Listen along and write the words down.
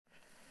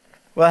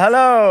Well,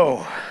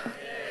 hello.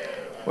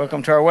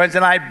 Welcome to our Wednesday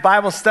night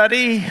Bible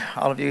study.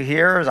 All of you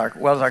here, as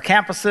well as our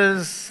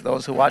campuses,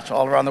 those who watch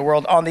all around the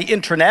world on the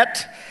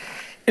internet,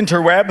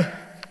 interweb,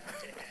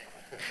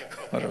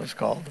 what it was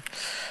called.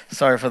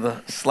 Sorry for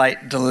the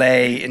slight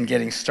delay in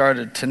getting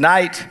started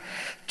tonight.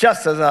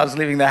 Just as I was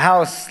leaving the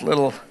house,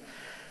 little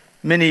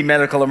mini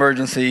medical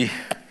emergency,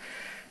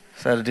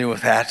 so I had to deal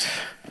with that.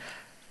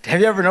 Have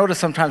you ever noticed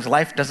sometimes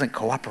life doesn't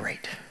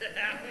cooperate?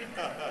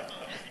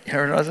 You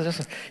ever notice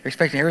it? You're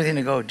expecting everything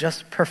to go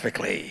just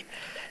perfectly.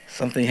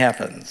 Something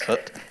happens,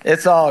 but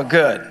it's all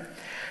good.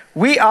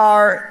 We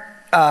are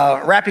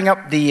wrapping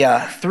up the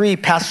three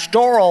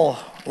pastoral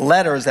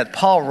letters that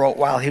Paul wrote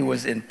while he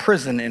was in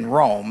prison in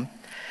Rome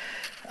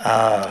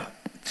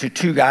to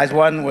two guys.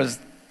 One was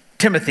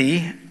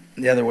Timothy,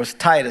 the other was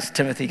Titus.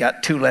 Timothy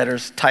got 2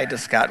 letters,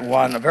 Titus got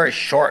 1, a very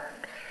short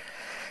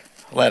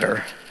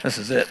letter. This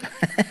is it,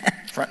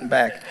 front and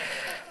back.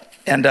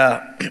 And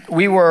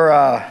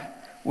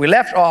we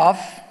left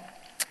off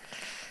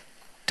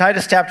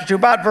Titus chapter 2,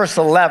 about verse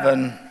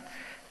 11.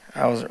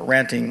 I was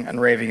ranting and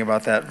raving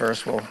about that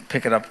verse. We'll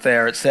pick it up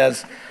there. It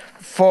says,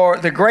 "For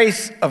the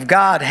grace of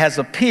God has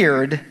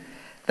appeared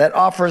that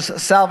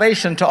offers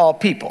salvation to all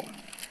people.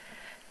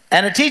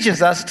 And it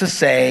teaches us to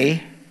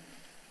say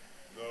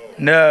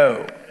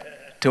no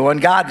to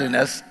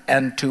ungodliness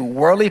and to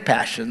worldly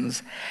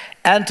passions,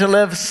 and to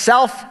live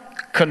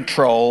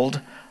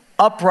self-controlled,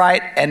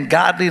 upright, and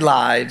godly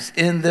lives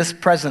in this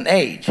present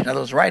age." In other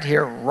words, right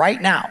here, right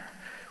now.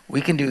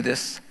 We can do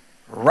this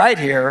right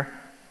here,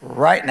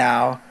 right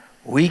now.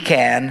 We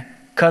can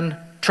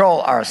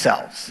control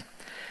ourselves.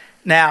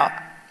 Now,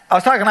 I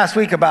was talking last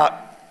week about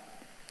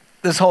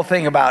this whole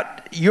thing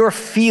about your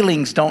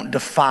feelings don't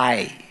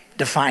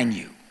define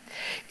you.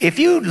 If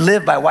you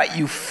live by what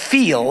you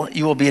feel,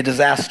 you will be a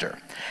disaster.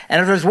 And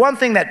if there's one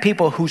thing that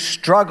people who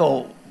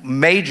struggle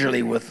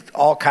majorly with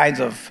all kinds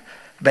of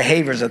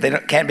behaviors that they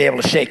can't be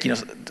able to shake,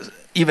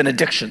 even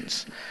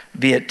addictions,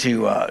 be it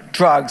to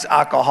drugs,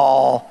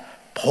 alcohol,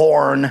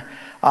 porn,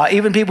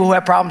 even people who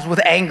have problems with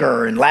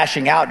anger and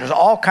lashing out. There's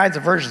all kinds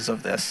of versions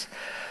of this,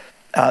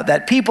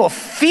 that people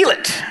feel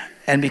it.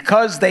 And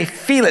because they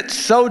feel it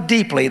so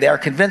deeply, they are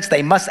convinced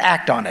they must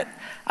act on it.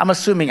 I'm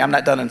assuming I'm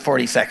not done in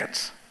 40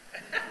 seconds.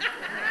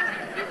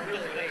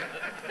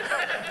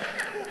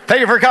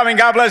 Thank you for coming.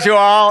 God bless you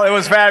all. It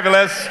was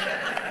fabulous.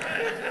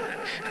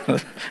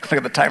 Look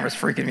at the timer's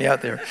freaking me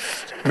out there.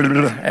 I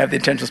have the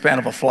attention span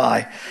of a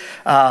fly.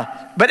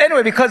 But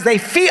anyway, because I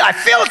feel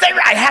it,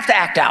 I have to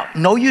act out.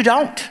 No, you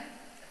don't.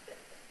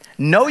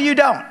 No, you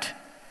don't.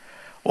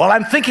 Well,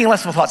 I'm thinking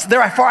lustful thoughts,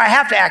 therefore I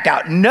have to act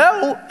out.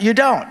 No, you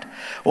don't.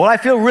 Well, I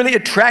feel really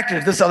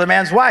attracted to this other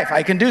man's wife.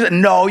 I can do that.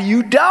 No,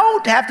 you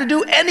don't have to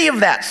do any of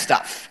that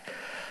stuff.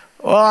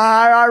 Well,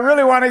 I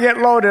really want to get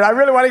loaded. I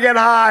really want to get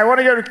high. I want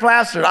to get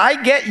plastered.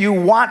 I get you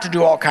want to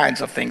do all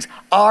kinds of things.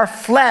 Our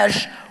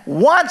flesh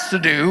wants to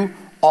do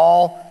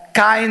all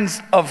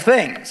kinds of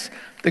things.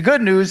 The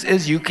good news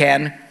is you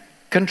can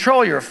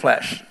control your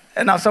flesh.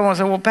 And now someone will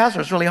say, well,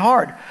 Pastor, it's really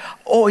hard.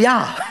 Oh,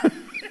 yeah.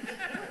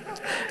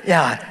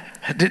 Yeah.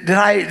 Did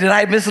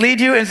I mislead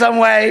you in some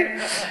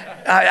way?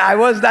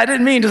 I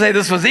didn't mean to say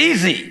this was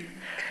easy.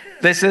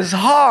 This is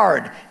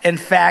hard. In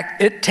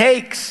fact, it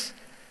takes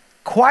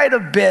quite a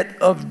bit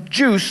of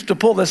juice to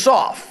pull this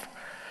off.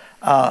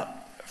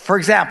 For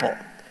example,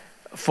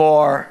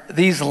 for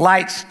these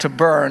lights to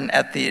burn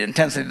at the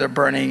intensity they're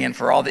burning, and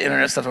for all the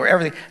internet stuff, or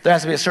everything, there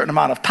has to be a certain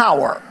amount of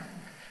power.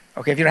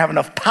 Okay, if you don't have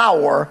enough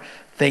power,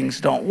 things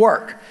don't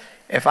work.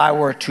 If I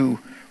were to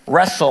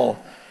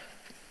wrestle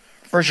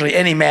virtually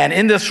any man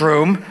in this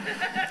room,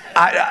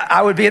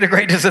 I would be at a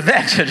great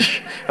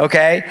disadvantage,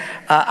 okay?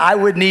 I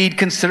would need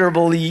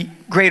considerably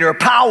greater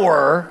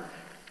power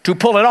to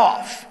pull it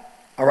off,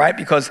 all right?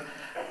 Because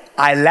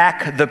I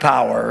lack the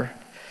power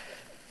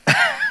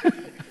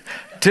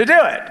to do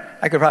it.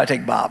 I could probably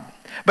take Bob.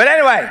 But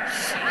anyway,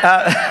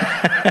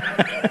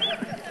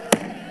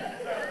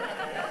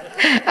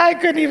 I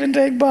couldn't even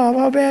take Bob.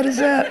 How bad is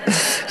that?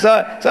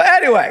 So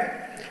anyway,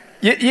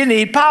 you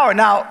need power.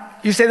 Now,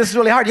 you say this is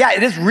really hard. Yeah,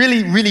 it is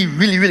really, really,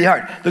 really, really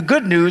hard. The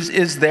good news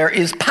is there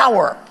is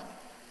power.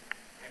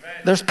 Amen.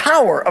 There's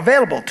power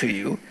available to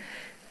you.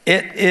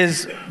 It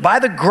is by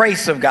the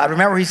grace of God.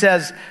 Remember, he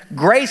says,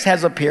 grace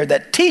has appeared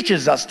that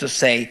teaches us to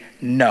say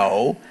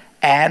no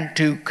and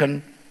to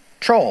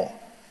control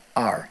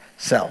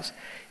ourselves.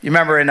 You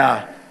remember in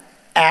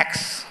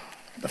Acts,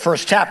 the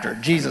first chapter,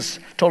 Jesus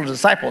told his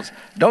disciples,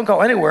 don't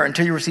go anywhere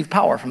until you receive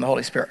power from the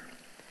Holy Spirit.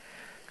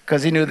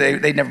 Because he knew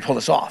they'd never pull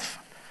this off.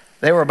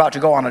 They were about to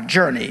go on a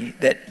journey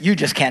that you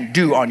just can't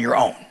do on your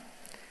own.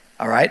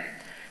 All right?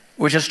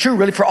 Which is true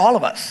really for all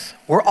of us.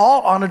 We're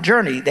all on a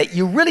journey that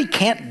you really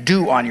can't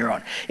do on your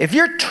own. If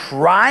you're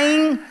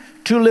trying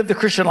to live the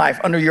Christian life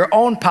under your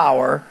own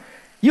power,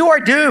 you are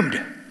doomed.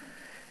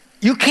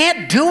 You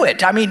can't do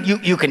it. I mean,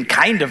 you can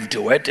kind of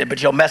do it,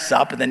 but you'll mess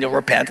up, and then you'll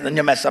repent, and then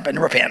you'll mess up and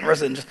repent,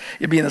 and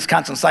you'll be in this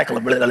constant cycle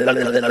of over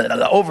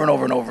and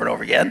over and over and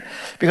over again,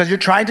 because you're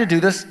trying to do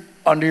this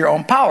under your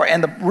own power.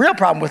 And the real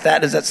problem with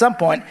that is at some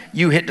point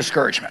you hit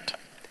discouragement.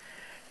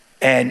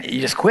 and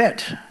you just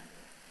quit.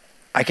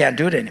 I can't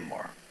do it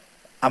anymore.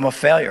 I'm a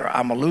failure.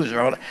 I'm a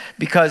loser.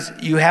 Because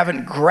you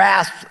haven't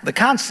grasped the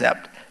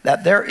concept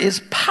that there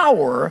is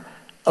power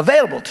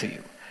available to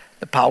you,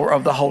 the power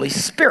of the Holy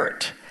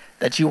Spirit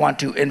that you want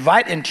to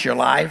invite into your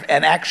life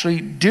and actually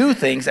do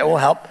things that will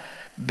help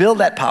build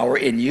that power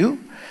in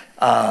you.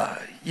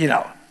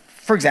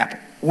 For example,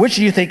 which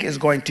do you think is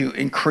going to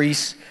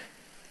increase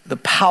the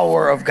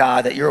power of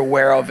God that you're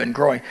aware of and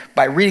growing?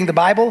 By reading the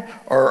Bible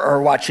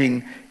or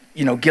watching,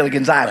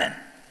 Gilligan's Island?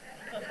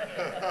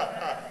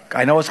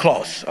 I know it's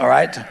close, all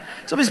right?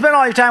 So if you spend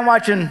all your time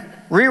watching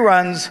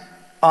reruns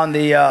on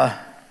the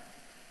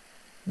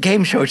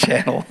game show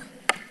channel,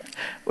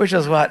 which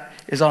is what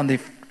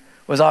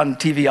was on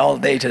TV all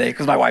day today,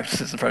 because my wife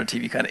sits in front of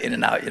TV kind of in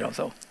and out,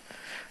 so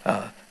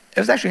it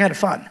was actually kind of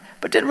fun,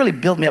 but didn't really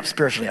build me up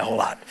spiritually a whole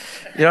lot.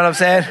 You know what I'm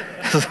saying?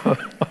 So,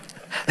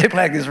 they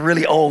play like these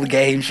really old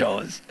game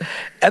shows,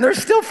 and they're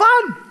still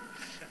fun,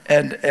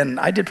 and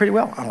I did pretty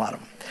well on a lot of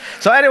them.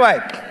 So anyway,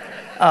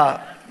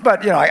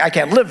 but I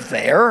can't live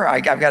there.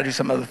 I've got to do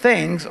some other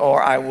things,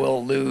 or I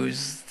will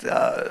lose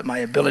my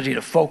ability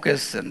to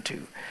focus and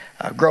to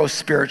grow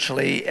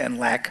spiritually and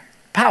lack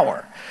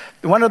power.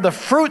 One of the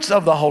fruits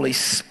of the Holy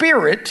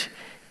Spirit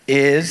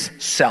is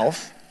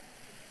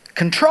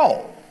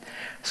self-control.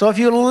 So if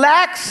you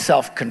lack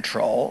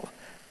self-control,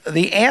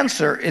 the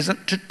answer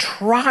isn't to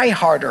try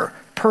harder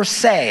per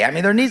se. I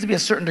mean, there needs to be a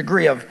certain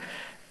degree of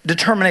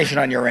determination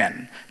on your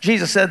end.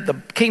 Jesus said the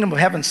kingdom of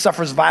heaven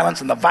suffers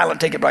violence and the violent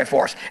take it by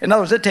force. In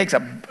other words, it takes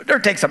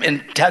some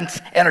intense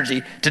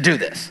energy to do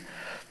this.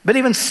 But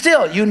even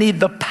still, you need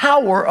the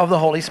power of the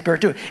Holy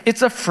Spirit too.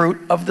 It's a fruit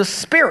of the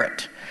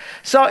Spirit.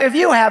 So if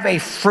you have a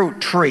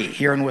fruit tree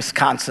here in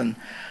Wisconsin,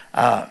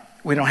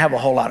 we don't have a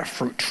whole lot of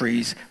fruit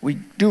trees. We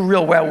do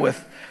real well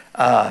with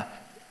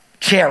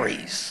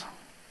cherries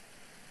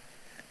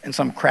and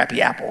some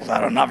crappy apples.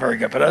 I don't know, not very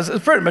good, but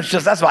it's pretty much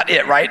that's about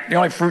it, right? The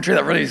only fruit tree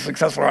that really is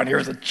successful around here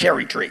is a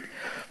cherry tree.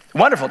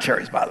 Wonderful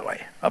cherries, by the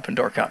way, up in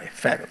Door County,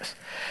 fabulous.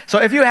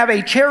 So if you have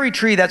a cherry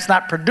tree that's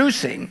not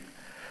producing,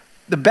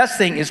 the best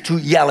thing is to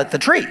yell at the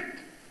tree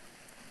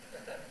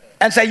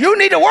and say, you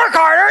need to work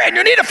harder and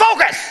you need to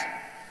focus.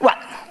 Well,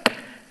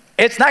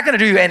 it's not going to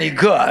do you any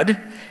good.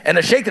 And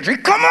to shake the tree,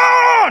 come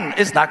on,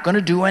 it's not going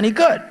to do any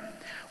good.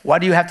 What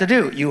do you have to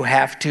do? You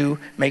have to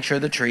make sure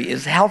the tree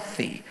is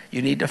healthy.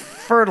 You need to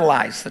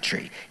fertilize the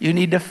tree. You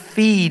need to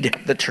feed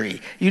the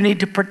tree. You need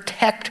to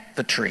protect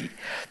the tree.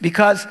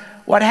 Because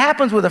what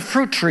happens with a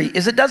fruit tree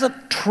is it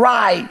doesn't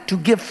try to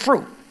give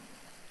fruit.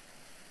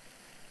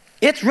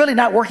 It's really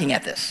not working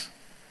at this.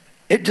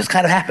 It just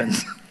kind of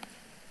happens.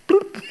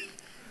 Bloop.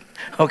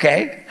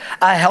 Okay?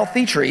 A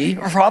healthy tree,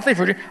 or healthy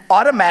fruit tree,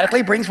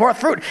 automatically brings forth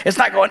fruit. It's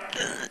not going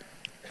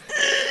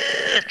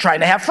trying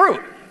to have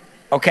fruit.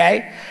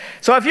 Okay?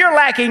 So if you're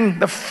lacking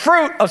the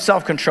fruit of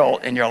self-control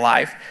in your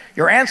life,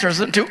 your answer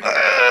isn't to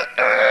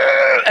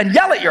and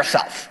yell at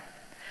yourself.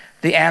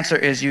 The answer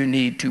is you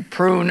need to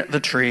prune the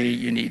tree,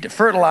 you need to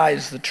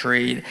fertilize the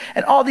tree,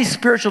 and all these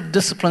spiritual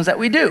disciplines that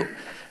we do.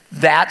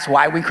 That's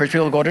why we encourage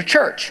people to go to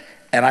church.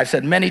 And I've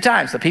said many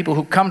times, the people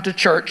who come to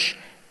church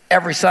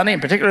every Sunday,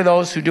 and particularly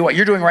those who do what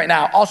you're doing right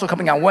now, also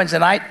coming on Wednesday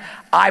night,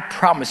 I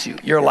promise you,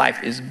 your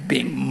life is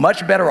being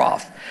much better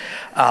off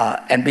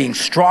and being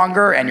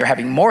stronger, and you're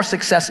having more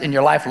success in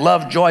your life,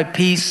 love, joy,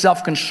 peace,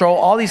 self-control,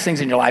 all these things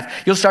in your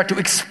life. You'll start to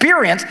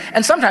experience,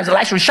 and sometimes it'll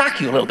actually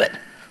shock you a little bit.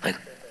 Like,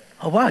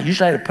 oh wow,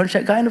 usually I had to punch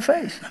that guy in the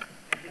face.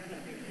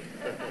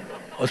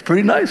 It was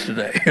pretty nice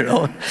today, You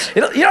know what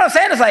I'm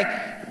saying? It's like,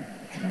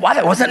 wow,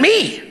 that wasn't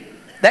me.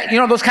 That,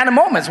 those kind of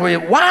moments where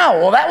wow,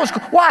 well that was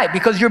cool. Why?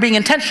 Because you're being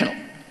intentional.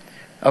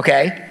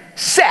 Okay?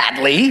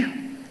 Sadly,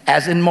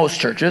 as in most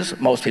churches,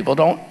 most people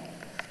don't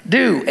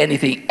do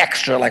anything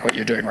extra like what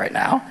you're doing right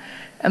now.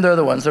 And they're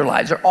the ones, their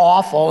lives are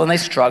awful and they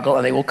struggle,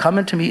 and they will come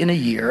into me in a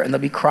year and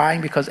they'll be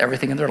crying because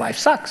everything in their life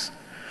sucks.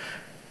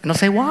 And they'll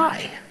say,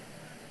 why?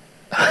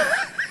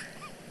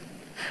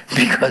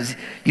 Because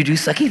you do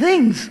sucky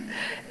things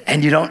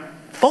and you don't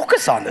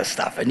focus on this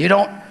stuff, and you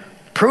don't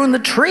prune the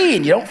tree,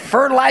 and you don't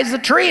fertilize the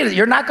tree.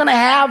 You're not going to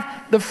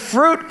have the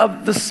fruit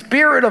of the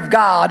Spirit of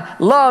God: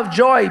 love,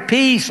 joy,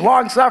 peace,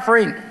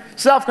 long-suffering,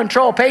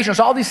 self-control, patience.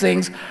 All these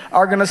things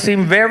are going to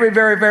seem very,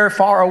 very, very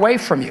far away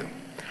from you.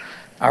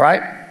 All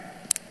right?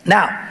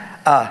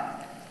 Now,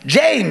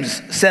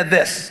 James said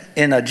this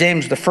in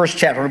James, the first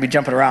chapter. We're going to be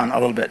jumping around a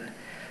little bit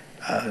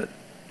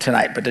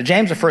tonight. But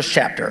James, the first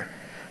chapter,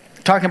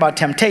 talking about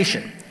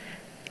temptation.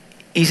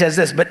 He says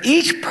this, but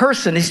each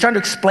person, he's trying to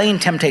explain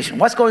temptation.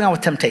 What's going on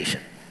with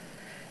temptation?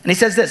 And he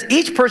says this,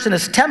 each person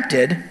is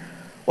tempted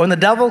when the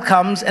devil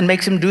comes and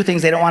makes him do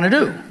things they don't want to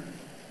do.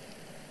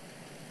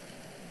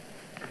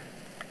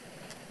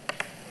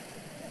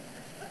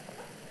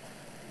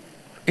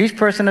 Each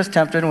person is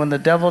tempted when the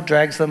devil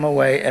drags them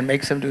away and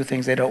makes them do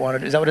things they don't want to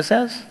do. Is that what it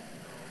says?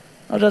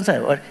 No, it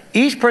doesn't say.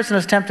 Each person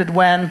is tempted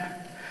when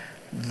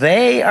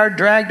they are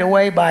dragged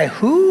away by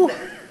who?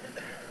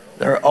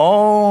 Their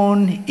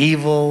own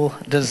evil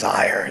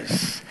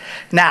desires.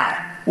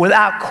 Now,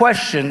 without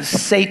question,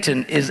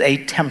 Satan is a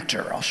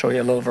tempter. I'll show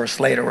you a little verse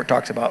later where it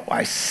talks about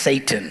why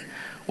Satan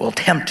will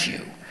tempt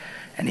you.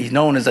 And he's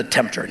known as a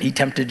tempter, and he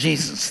tempted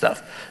Jesus and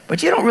stuff.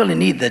 But you don't really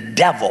need the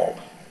devil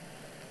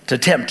to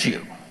tempt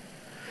you.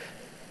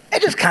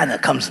 It just kind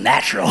of comes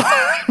natural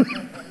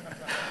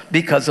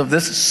because of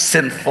this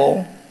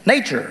sinful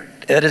nature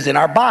that is in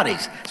our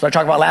bodies. So I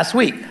talked about last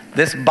week.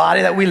 This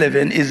body that we live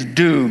in is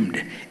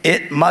doomed.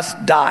 It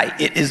must die.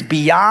 It is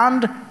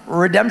beyond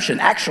redemption,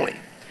 actually.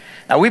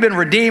 Now, we've been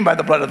redeemed by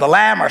the blood of the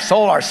Lamb, our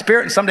soul, our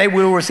spirit, and someday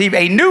we will receive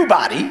a new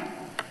body,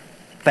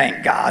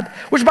 thank God,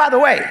 which, by the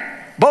way,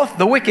 both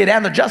the wicked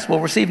and the just will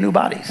receive new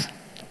bodies.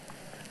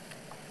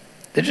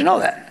 Did you know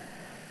that?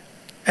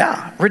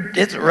 Yeah,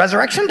 it's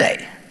Resurrection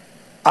Day.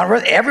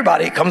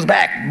 Everybody comes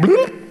back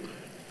bloop,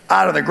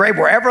 out of the grave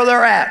wherever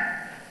they're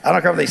at. I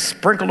don't care if they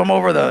sprinkled them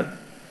over the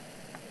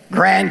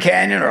Grand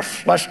Canyon or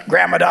flushed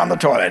grandma down the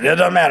toilet. It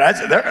doesn't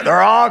matter.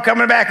 They're all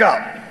coming back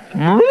up.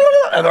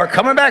 And they're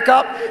coming back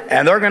up,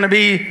 and they're going to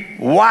be,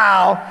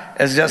 wow.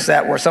 It's just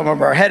that where some of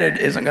them are headed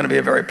isn't going to be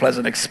a very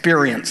pleasant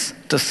experience,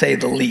 to say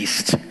the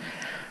least.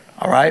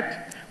 All right?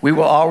 We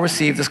will all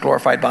receive this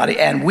glorified body,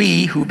 and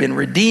we who've been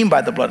redeemed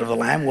by the blood of the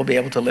Lamb will be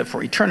able to live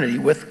for eternity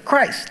with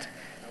Christ.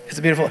 It's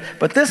beautiful.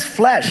 But this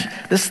flesh,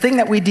 this thing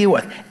that we deal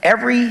with,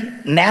 every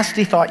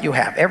nasty thought you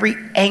have, every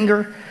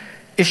anger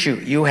issue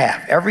you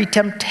have, every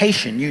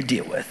temptation you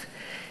deal with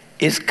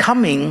is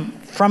coming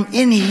from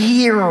in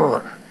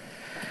here.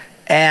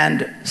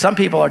 And some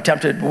people are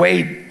tempted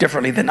way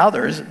differently than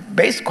others,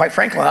 based, quite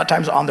frankly, a lot of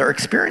times on their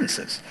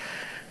experiences,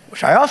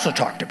 which I also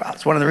talked about.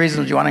 It's one of the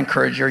reasons you want to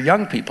encourage your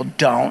young people,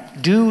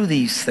 don't do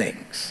these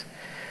things.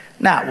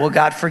 Now, will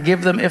God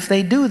forgive them if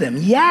they do them?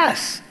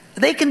 Yes,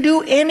 they can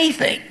do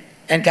anything,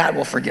 and God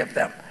will forgive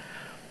them.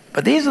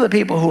 But these are the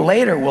people who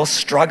later will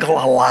struggle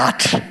a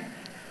lot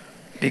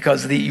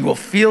because you will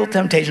feel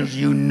temptations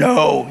you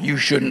know you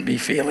shouldn't be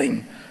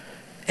feeling.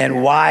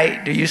 And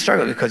why do you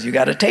struggle? Because you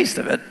got a taste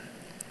of it.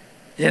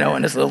 You know,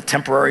 and this little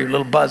temporary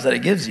little buzz that it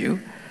gives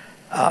you,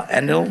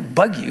 and it'll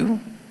bug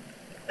you,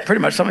 pretty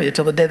much some of you,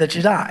 till the day that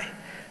you die.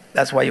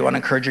 That's why you want to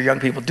encourage your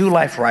young people, do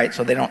life right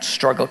so they don't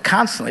struggle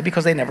constantly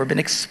because they've never been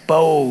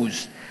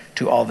exposed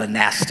to all the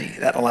nasty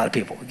that a lot of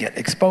people get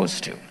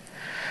exposed to.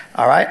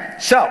 All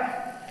right? So,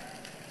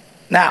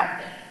 now,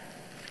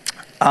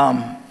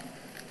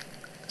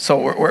 so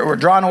we're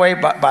drawn away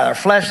by our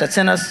flesh that's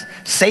in us.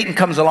 Satan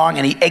comes along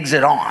and he eggs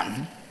it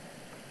on.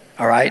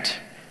 All right?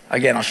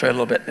 Again, I'll show you a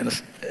little bit in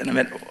a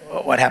minute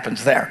what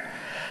happens there.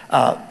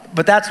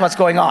 But that's what's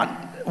going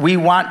on. We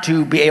want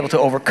to be able to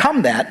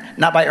overcome that,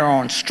 not by our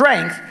own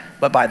strength,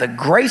 but by the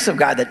grace of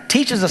God that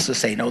teaches us to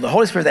say no, the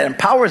Holy Spirit that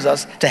empowers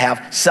us to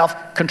have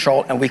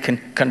self-control, and we can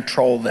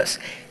control this.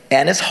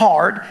 And it's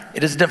hard.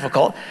 It is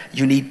difficult.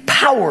 You need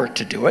power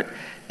to do it.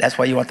 That's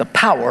why you want the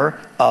power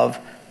of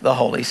the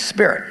Holy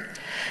Spirit.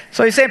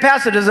 So you say,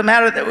 Pastor, it doesn't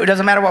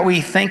matter what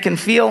we think and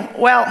feel?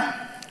 Well,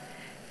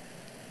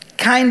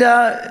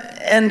 kinda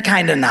and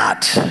kinda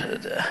not.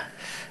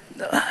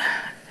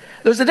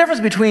 There's a difference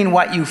between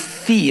what you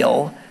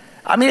feel.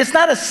 I mean, it's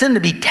not a sin to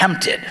be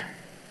tempted,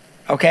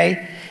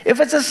 okay? If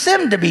it's a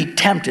sin to be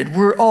tempted,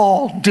 we're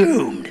all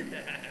doomed.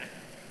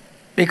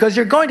 Because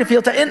you're going to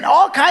feel, in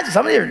all kinds of,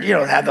 some of you,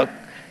 have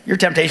your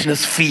temptation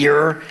is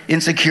fear,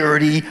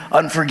 insecurity,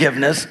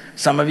 unforgiveness.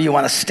 Some of you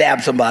want to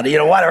stab somebody,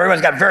 whatever.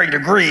 Everyone's got varying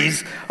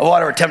degrees of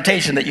whatever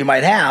temptation that you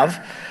might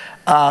have.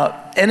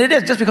 And it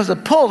is, just because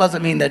of pull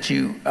doesn't mean that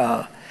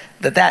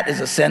that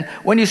is a sin.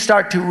 When you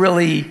start to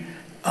really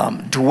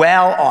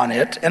dwell on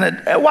it, and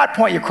at what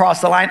point you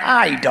cross the line,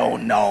 I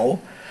don't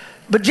know.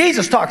 But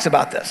Jesus talks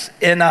about this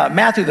in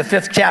Matthew, the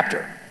 5th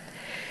chapter.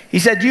 He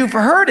said, you've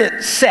heard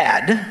it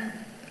said,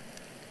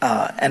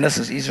 and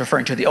he's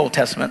referring to the Old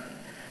Testament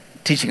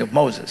teaching of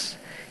Moses,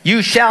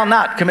 you shall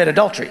not commit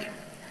adultery.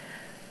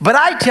 But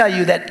I tell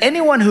you that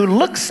anyone who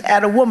looks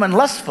at a woman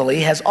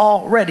lustfully has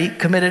already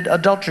committed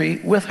adultery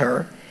with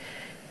her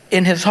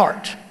in his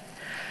heart.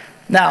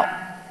 Now,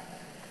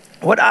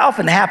 what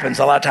often happens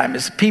a lot of times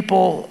is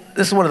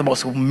this is one of the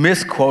most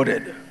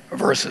misquoted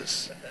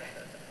verses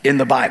in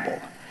the Bible.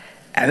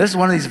 And this is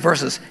one of these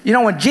verses,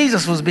 when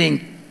Jesus was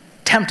being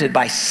tempted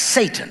by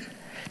Satan,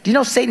 do you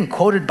know Satan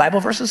quoted Bible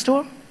verses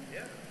to him?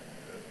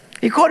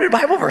 He quoted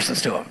Bible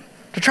verses to him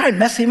to try and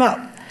mess him up.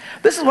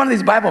 This is one of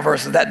these Bible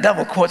verses that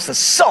devil quotes to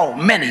so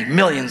many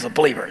millions of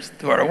believers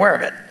who are aware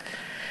of it.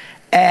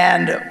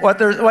 And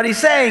what he's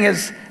saying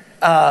is,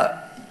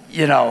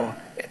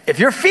 if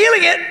you're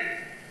feeling it,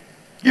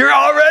 you're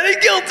already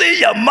guilty.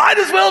 You might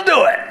as well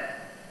do it.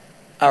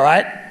 All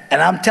right?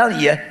 And I'm telling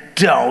you,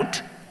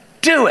 don't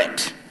do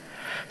it.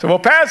 So, well,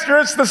 Pastor,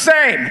 it's the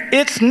same.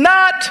 It's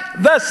not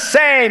the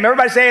same.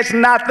 Everybody say it's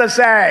not the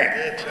same.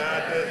 It's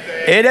not the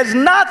same. It is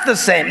not the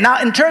same.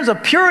 Now, in terms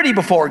of purity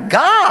before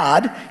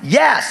God,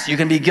 yes, you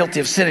can be guilty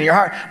of sin in your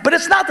heart, but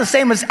it's not the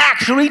same as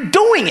actually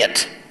doing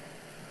it.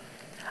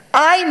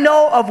 I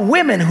know of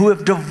women who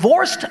have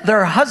divorced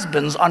their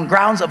husbands on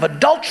grounds of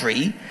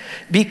adultery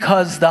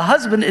because the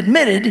husband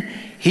admitted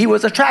he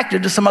was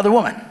attracted to some other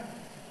woman.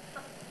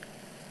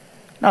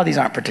 Now, these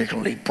aren't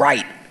particularly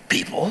bright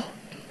people.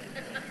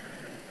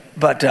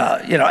 But,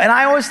 and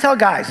I always tell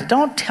guys,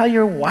 don't tell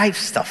your wife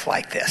stuff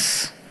like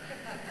this.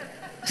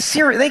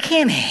 Seriously, they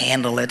can't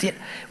handle it.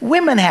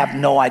 Women have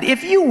no idea.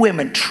 If you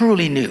women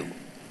truly knew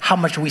how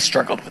much we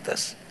struggled with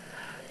this,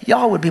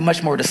 y'all would be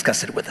much more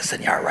disgusted with us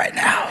than you are right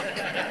now.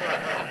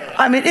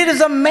 I mean, it is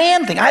a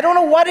man thing. I don't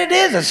know what it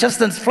is. It's just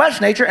in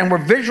flesh nature, and we're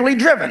visually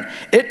driven.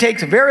 It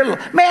takes very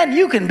little. Man,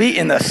 you can be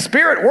in the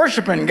spirit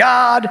worshiping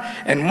God,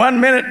 and 1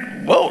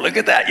 minute, whoa, look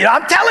at that.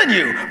 I'm telling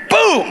you,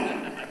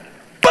 boom,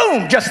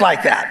 boom, just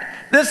like that.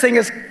 This thing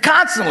is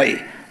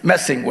constantly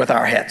messing with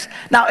our heads.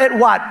 Now, at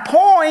what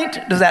point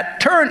does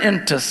that turn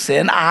into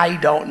sin? I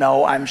don't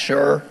know. I'm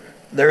sure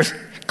there's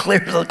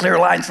a clear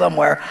line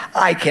somewhere.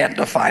 I can't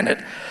define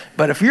it.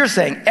 But if you're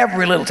saying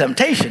every little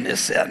temptation is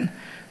sin,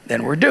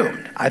 then we're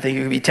doomed. I think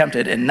you can be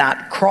tempted and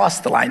not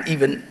cross the line,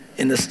 even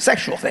in this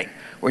sexual thing,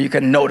 where you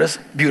can notice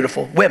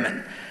beautiful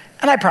women.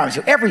 And I promise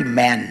you, every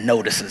man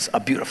notices a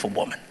beautiful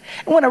woman.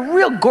 And when a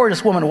real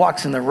gorgeous woman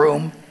walks in the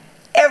room,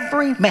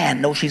 every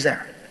man knows she's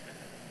there,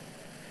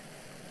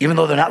 even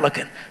though they're not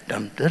looking.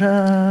 Dum, da,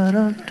 da,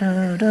 da,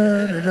 da,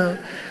 da, da.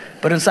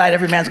 But inside,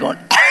 every man's going,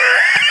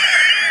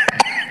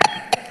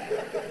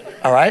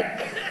 all right?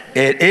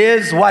 It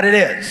is what it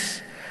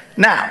is.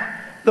 Now,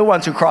 the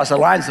ones who cross the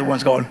lines are the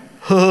ones going,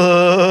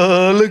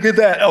 oh, look at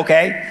that.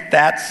 Okay,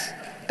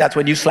 that's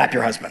when you slap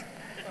your husband.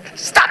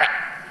 Stop it.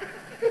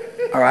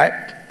 All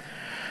right?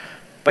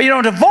 But you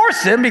don't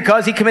divorce him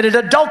because he committed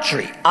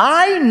adultery.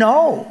 I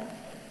know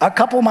a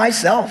couple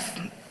myself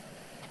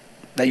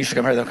that used to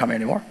come here, they don't come here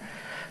anymore.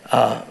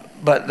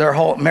 But their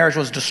whole marriage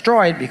was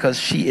destroyed because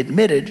she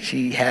admitted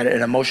she had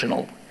an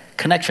emotional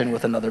connection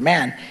with another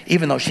man,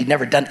 even though she'd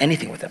never done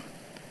anything with him.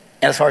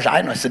 And as far as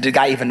I know, I said, did the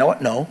guy even know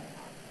it? No.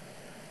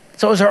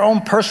 So it was her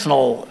own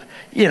personal,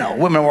 women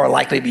were more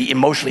likely to be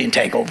emotionally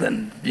entangled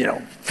than,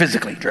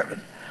 physically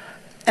driven.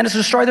 And it's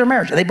destroyed their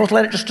marriage. They both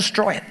let it just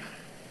destroy it.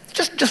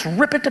 Just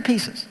rip it to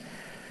pieces.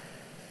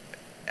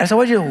 And I said,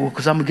 what'd you do? Well,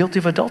 because I'm guilty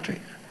of adultery.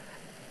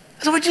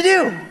 I said, what'd you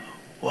do?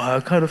 Well, I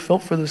kind of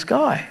felt for this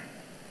guy.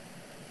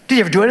 Did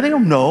you ever do anything to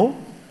him? No.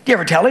 Did you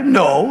ever tell him?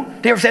 No.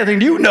 Did you ever say anything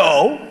to you?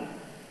 No.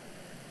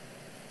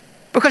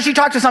 Because she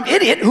talked to some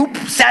idiot who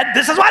said,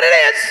 this is what it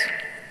is.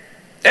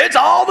 It's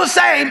all the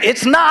same.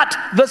 It's not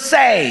the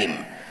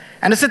same.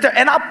 And to sit there,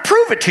 and I'll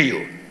prove it to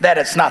you that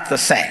it's not the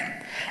same.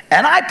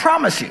 And I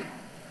promise you,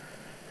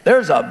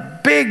 there's a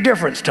big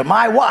difference to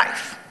my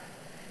wife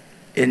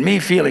in me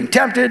feeling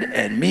tempted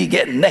and me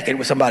getting naked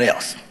with somebody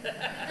else.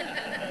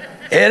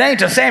 It ain't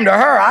the same to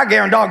her, I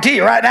guarantee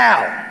you right now.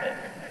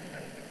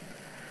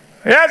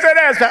 Yes, it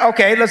is.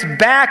 Okay, let's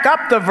back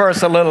up the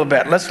verse a little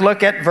bit. Let's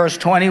look at verse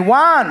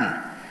 21.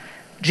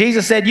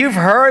 Jesus said, you've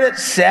heard it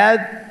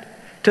said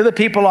to the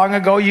people long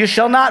ago, you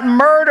shall not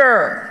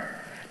murder.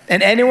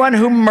 And anyone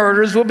who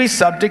murders will be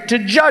subject to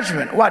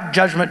judgment. What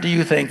judgment do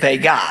you think they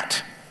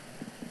got?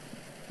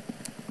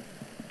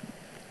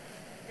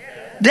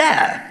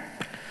 Death.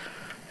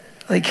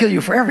 They kill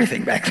you for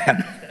everything back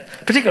then.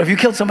 Particularly if you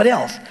killed somebody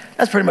else.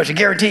 That's pretty much a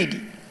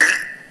guaranteed.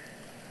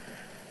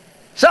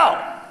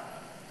 So,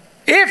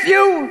 if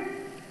you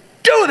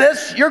do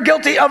this, you're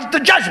guilty of the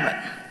judgment.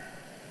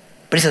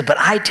 But he says, but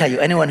I tell you,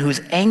 anyone who's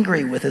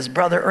angry with his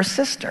brother or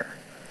sister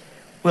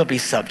will be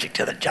subject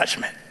to the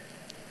judgment.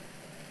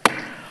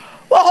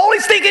 Well, holy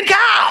stinking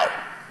cow.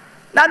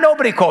 Now,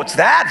 nobody quotes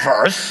that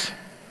verse.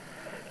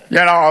 Look,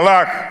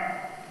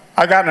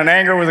 I got in an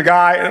anger with a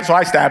guy, so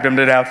I stabbed him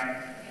to death.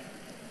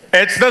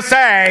 It's the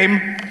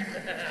same.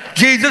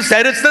 Jesus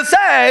said it's the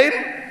same.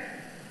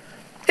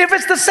 If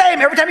it's the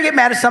same, every time you get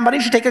mad at somebody,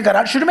 you should take a gun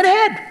out and shoot him in the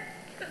head.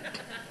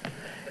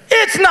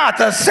 It's not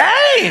the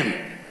same.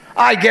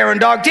 I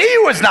guarantee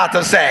you it's not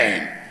the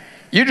same.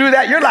 You do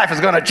that, your life is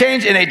going to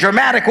change in a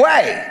dramatic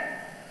way.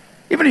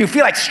 Even if you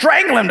feel like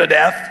strangling him to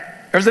death,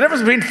 there's a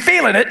difference between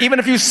feeling it, even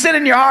if you sin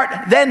in your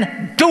heart,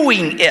 than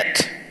doing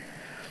it.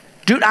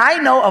 Dude, I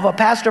know of a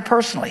pastor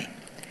personally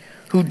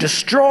who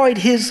destroyed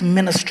his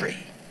ministry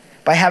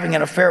by having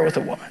an affair with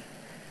a woman.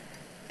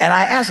 And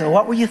I asked him,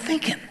 what were you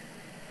thinking? He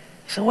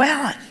said,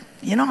 well,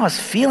 I was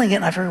feeling it,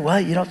 and I figured, well,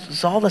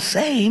 it's all the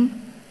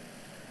same.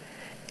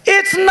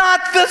 It's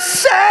not the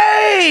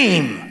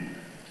same.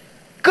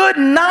 Good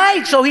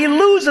night. So he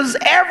loses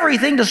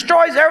everything,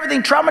 destroys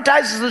everything,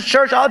 traumatizes the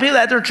church. All the people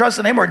that had their trust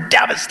in him were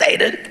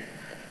devastated.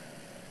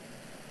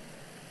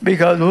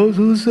 Because it's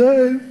the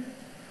same.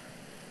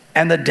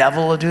 And the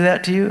devil will do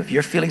that to you. If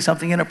you're feeling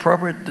something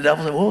inappropriate, the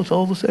devil will say, well, it's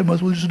all the same. Might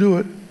as well just do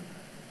it.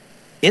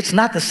 It's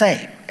not the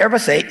same.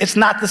 Everybody say, it's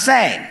not the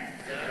same.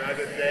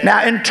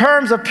 Now, in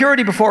terms of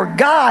purity before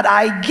God,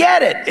 I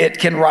get it. It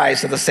can rise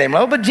to the same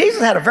level. But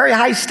Jesus had a very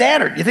high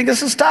standard. You think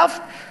this is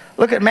tough?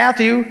 Look at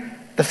Matthew,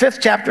 the 5th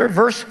chapter,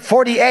 verse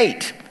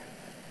 48.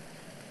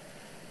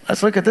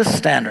 Let's look at this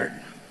standard.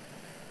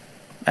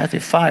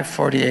 Matthew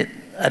 5:48.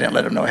 I didn't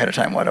let him know ahead of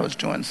time what I was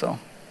doing, so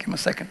give him a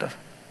second to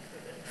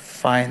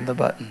find the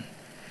button.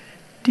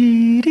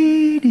 Dee,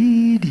 dee,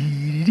 dee,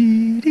 dee,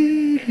 dee,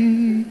 dee,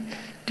 dee.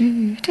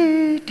 Dee,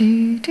 dee,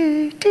 dee,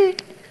 dee, dee,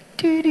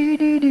 dee, dee,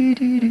 dee,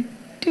 dee,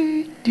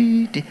 dee, dee.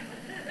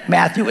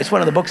 Matthew. It's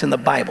one of the books in the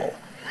Bible.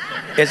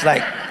 It's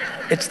like,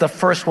 it's the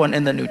first one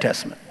in the New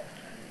Testament.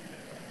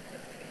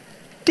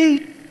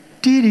 Dee,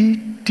 dee, dee,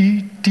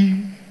 dee,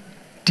 dee,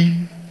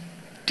 dee,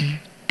 dee,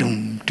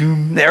 doom,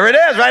 doom. There it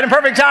is, right in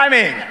perfect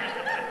timing.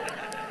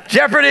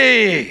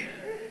 Jeopardy.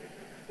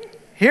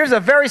 Here's a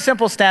very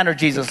simple standard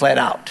Jesus laid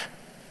out.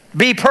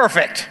 Be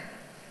perfect.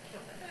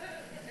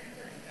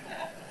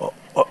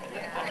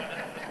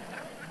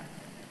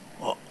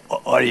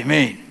 What do you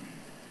mean?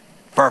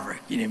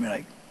 Perfect. You didn't mean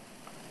like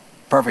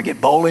perfect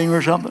at bowling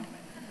or something?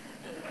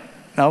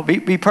 No,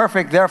 be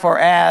perfect, therefore,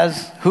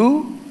 as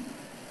who?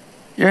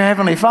 Your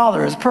heavenly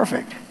Father is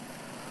perfect.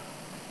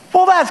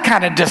 Well, that's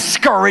kind of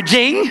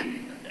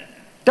discouraging,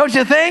 don't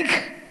you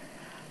think?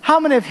 How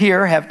many of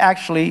here have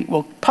actually,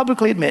 will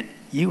publicly admit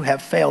you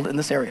have failed in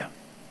this area?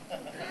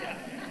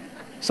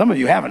 Some of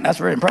you haven't. That's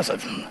very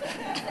impressive.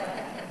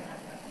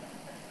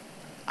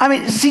 I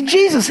mean, see,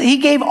 Jesus, he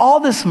gave all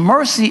this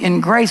mercy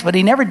and grace, but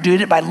he never did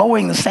it by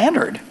lowering the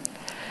standard.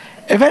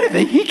 If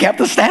anything, he kept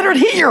the standard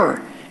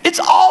here. It's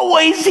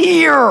always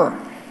here.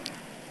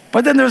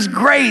 But then there's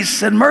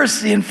grace and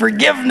mercy and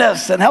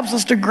forgiveness and helps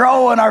us to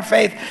grow in our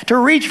faith, to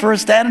reach for a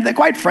standard that,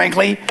 quite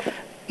frankly,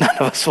 none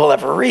of us will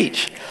ever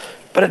reach.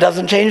 But it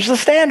doesn't change the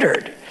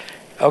standard.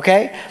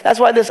 Okay? That's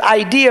why this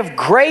idea of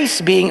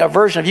grace being a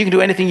version of you can do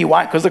anything you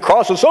want because the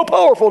cross is so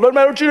powerful, doesn't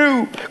matter what you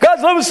do.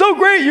 God's love is so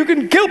great, you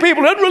can kill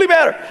people, it doesn't really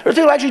matter. There's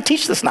people who actually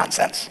teach this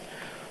nonsense.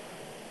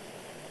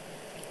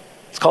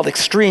 It's called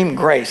extreme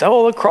grace.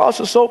 Oh, the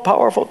cross is so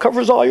powerful, it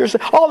covers all your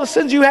sins, all the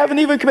sins you haven't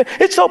even committed.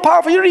 It's so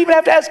powerful, you don't even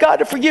have to ask God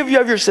to forgive you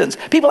of your sins.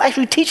 People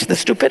actually teach this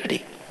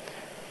stupidity.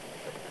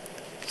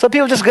 So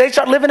people just, they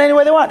start living any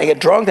way they want. They get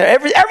drunk,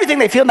 everything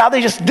they feel now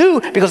they just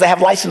do because they have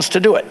license to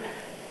do it.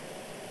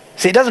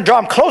 See, it doesn't draw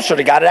them closer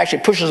to God. It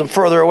actually pushes them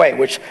further away,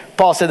 which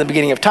Paul said in the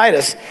beginning of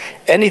Titus,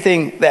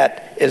 anything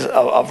that is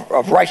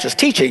of righteous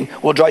teaching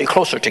will draw you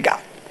closer to God.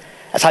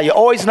 That's how you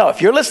always know.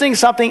 If you're listening to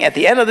something, at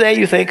the end of the day,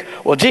 you think,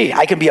 well, gee,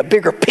 I can be a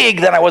bigger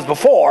pig than I was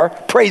before.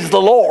 Praise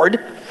the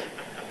Lord.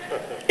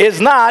 Is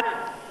not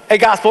a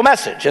gospel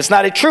message. It's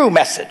not a true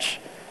message.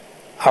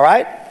 All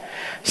right?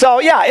 So,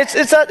 yeah,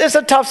 it's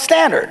a tough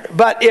standard.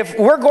 But if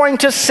we're going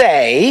to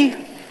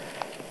say...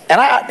 And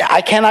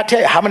I cannot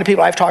tell you how many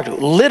people I've talked to,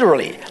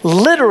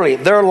 literally,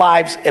 their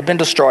lives have been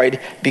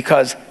destroyed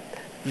because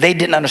they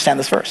didn't understand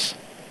this verse.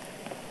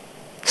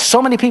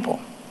 So many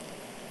people.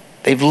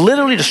 They've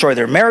literally destroyed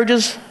their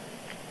marriages,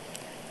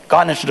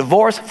 gone into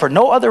divorce for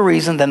no other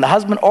reason than the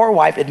husband or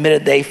wife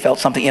admitted they felt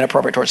something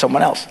inappropriate towards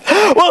someone else.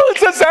 Well,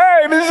 it's the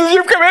same. This is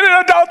you've committed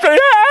adultery.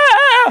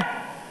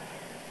 Ah!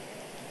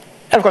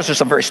 And of course, there's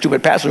some very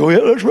stupid pastors. Oh, yeah,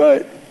 that's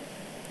right.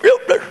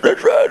 Yep,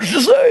 that's right. It's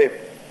the same.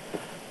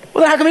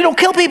 Well, then how come you don't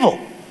kill people?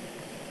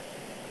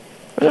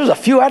 There's a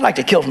few I'd like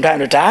to kill from time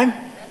to time.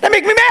 That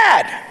make me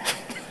mad.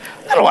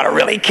 I don't want to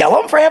really kill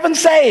them, for heaven's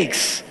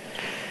sakes.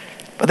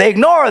 But they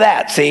ignore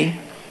that, see?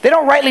 They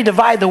don't rightly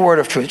divide the word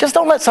of truth. Just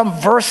don't let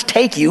some verse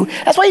take you.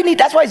 That's why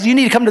you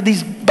need to come to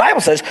these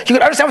Bible studies. You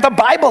can understand what the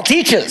Bible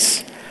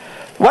teaches.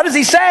 What is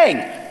he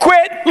saying?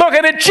 Quit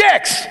looking at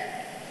chicks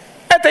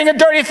and thinking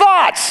dirty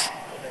thoughts.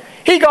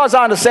 He goes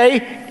on to say,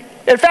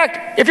 in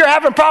fact, if you're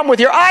having a problem with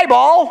your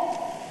eyeball,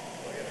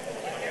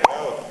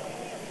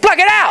 pluck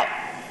it out.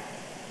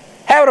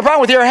 Having a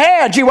problem with your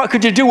hand, gee, what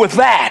could you do with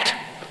that?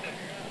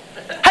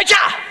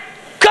 Hi-cha!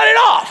 Cut it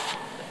off.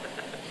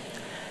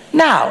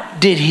 Now,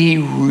 did he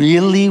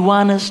really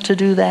want us to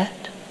do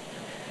that?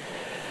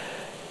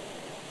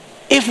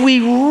 If we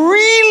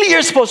really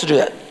are supposed to do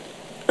that,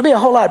 there'd be a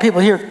whole lot of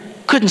people here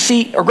couldn't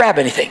see or grab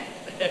anything.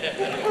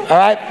 All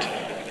right?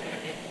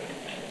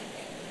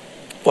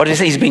 What did he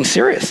say? He's being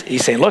serious.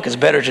 He's saying, look, it's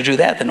better to do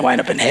that than to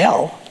wind up in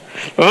hell.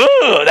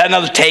 Oh, that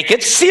another take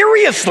it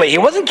seriously. He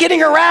wasn't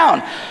kidding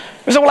around.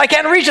 He said, well, I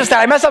can't reach this now.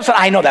 I messed up. So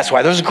I know that's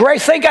why. There's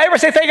grace. Thank God. Everybody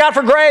say, thank God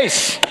for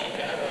grace.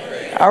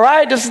 All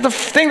right? This is the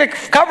thing that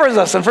covers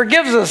us and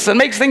forgives us and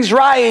makes things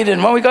right.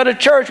 And when we go to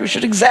church, we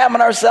should examine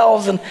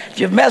ourselves. And if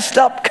you've messed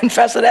up,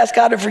 confess it, ask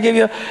God to forgive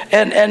you,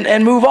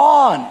 and move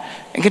on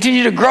and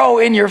continue to grow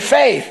in your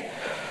faith.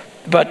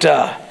 But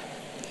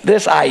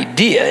this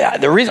idea,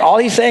 the reason, all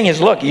he's saying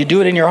is, look, you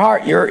do it in your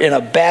heart, you're in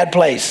a bad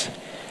place.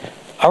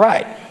 All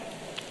right.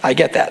 I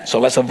get that. So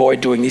let's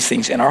avoid doing these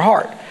things in our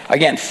heart.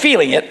 Again,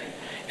 feeling it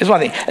is one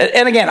thing.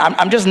 And again,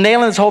 I'm just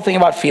nailing this whole thing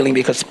about feeling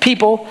because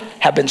people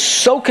have been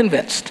so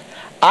convinced.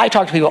 I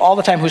talk to people all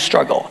the time who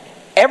struggle.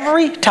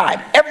 Every time,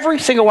 every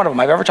single one of them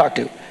I've ever talked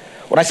to,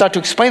 when I start to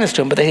explain this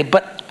to them, but they say,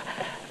 but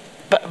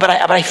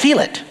I feel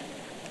it.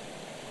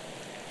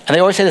 And they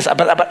always say this, and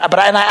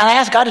I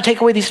ask God to take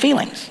away these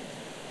feelings.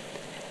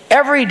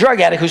 Every drug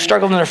addict who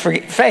struggled in their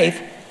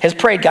faith has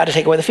prayed God to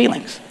take away the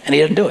feelings, and he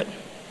didn't do it.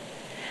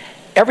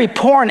 Every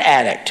porn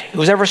addict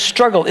who's ever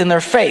struggled in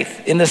their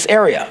faith in this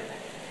area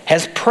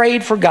has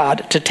prayed for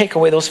God to take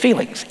away those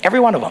feelings. Every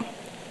one of them.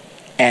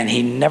 And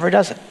he never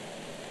does it.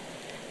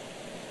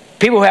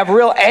 People who have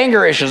real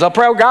anger issues, they'll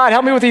pray, oh, God,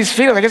 help me with these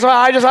feelings.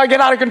 I guess I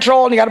get out of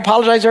control, and you got to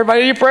apologize to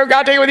everybody. You pray, oh,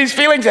 God, take away these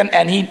feelings.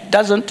 And he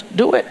doesn't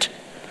do it.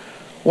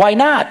 Why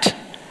not?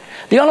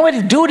 The only way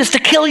to do it is to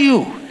kill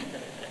you.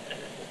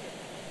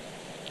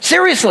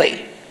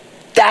 Seriously.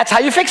 That's how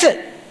you fix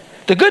it.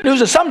 The good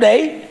news is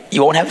someday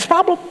you won't have this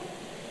problem.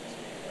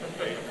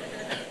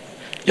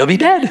 You'll be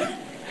dead.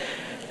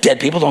 Dead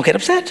people don't get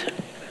upset.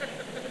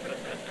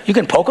 You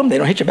can poke them, they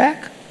don't hit you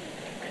back.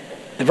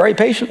 They're very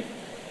patient.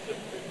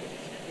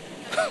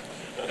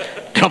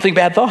 They don't think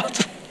bad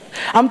thoughts.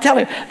 I'm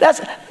telling you,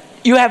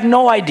 you have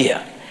no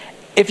idea.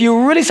 If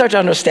you really start to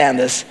understand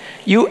this,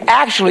 you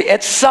actually,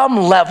 at some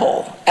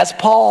level, as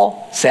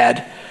Paul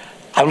said,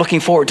 I'm looking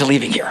forward to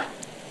leaving here.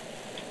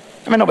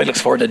 I mean, nobody looks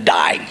forward to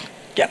dying,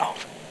 you know.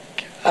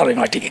 I don't even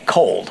like to get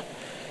cold.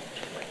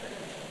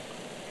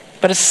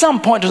 But at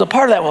some point, there's a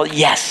part of that, well,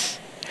 yes.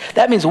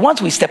 That means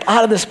once we step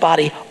out of this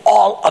body,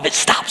 all of it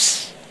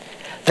stops.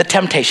 The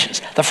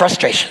temptations, the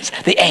frustrations,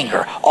 the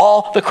anger,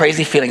 all the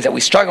crazy feelings that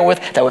we struggle with,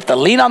 that we have to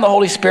lean on the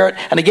Holy Spirit.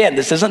 And again,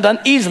 this isn't done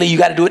easily. You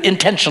got to do it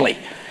intentionally.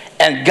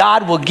 And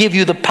God will give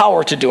you the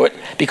power to do it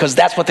because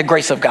that's what the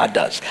grace of God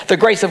does. The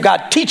grace of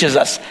God teaches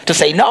us to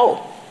say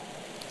no.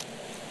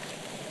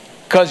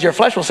 Because your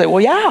flesh will say, well,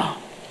 yeah.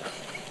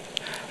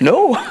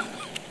 No.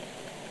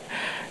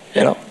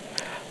 You know.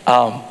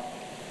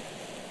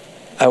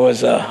 I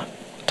was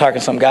talking to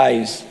some guy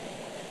who's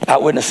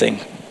out witnessing,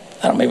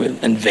 I don't know, maybe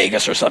in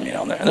Vegas or something, you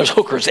know, and there's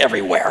hookers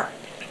everywhere,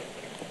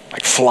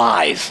 like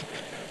flies,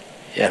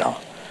 you know.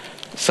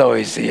 So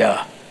this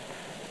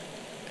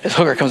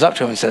hooker comes up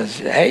to him and says,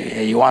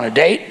 hey, you want a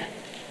date?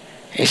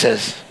 He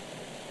says,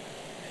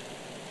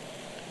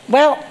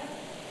 well,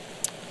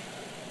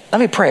 let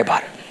me pray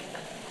about it.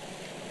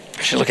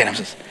 She looked at him and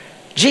says,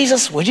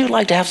 Jesus, would you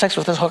like to have sex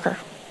with this hooker?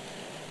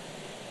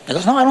 He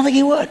goes, no, I don't think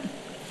he would.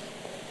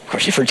 Of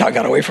course, she freaked out,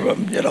 got away from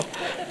him, you know.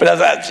 But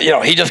that's, you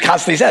know, he just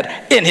constantly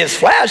said, in his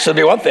flesh it'll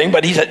be one thing,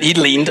 but he said he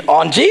leaned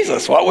on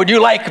Jesus. What would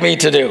you like me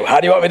to do? How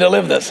do you want me to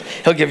live this?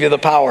 He'll give you the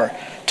power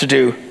to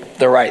do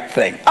the right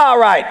thing. All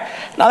right.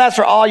 Now that's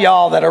for all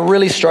y'all that are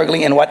really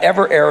struggling in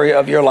whatever area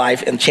of your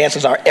life, and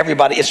chances are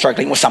everybody is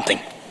struggling with something.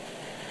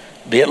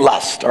 Be it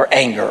lust or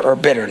anger or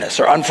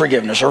bitterness or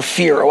unforgiveness or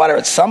fear or whatever.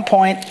 At some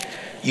point,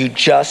 you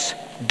just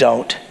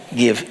don't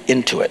give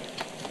into it.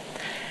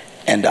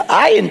 And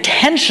I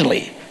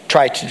intentionally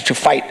try to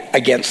fight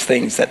against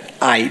things that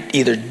I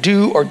either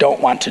do or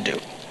don't want to do.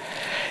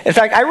 In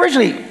fact, I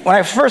originally, when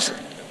I first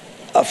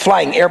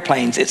flying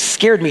airplanes, it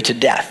scared me to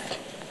death.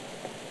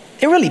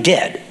 It really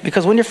did,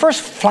 because when you're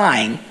first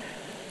flying,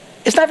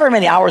 it's not very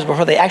many hours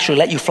before they actually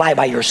let you fly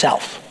by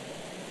yourself.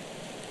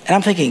 And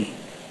I'm thinking,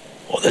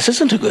 well, this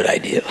isn't a good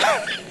idea.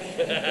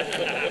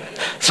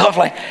 So I'm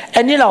like,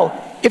 and you know,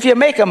 if you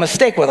make a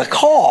mistake with a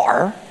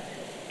car,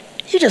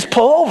 you just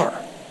pull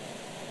over.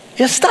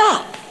 You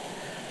stop.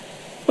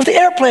 With the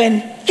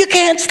airplane, you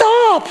can't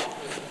stop.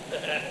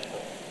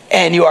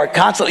 And you are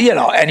constantly, you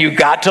know, and you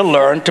got to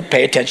learn to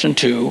pay attention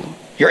to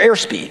your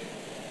airspeed.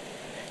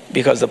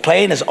 Because the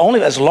plane is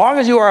only, as long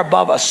as you are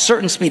above a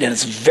certain speed, and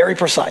it's very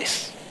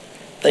precise.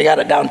 They got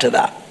it down to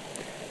the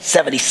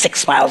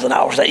 76 miles an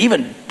hour.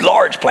 Even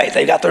large planes,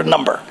 they got their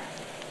number.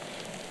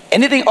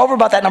 Anything over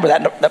about that number,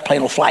 that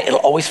plane will fly. It'll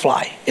always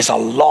fly. It's a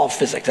law of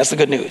physics. That's the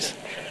good news.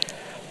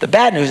 The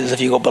bad news is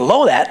if you go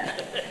below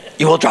that,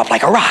 you will drop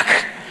like a rock.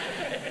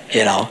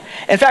 You know.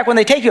 In fact, when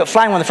they take you up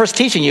flying, when they're first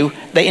teaching you,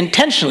 they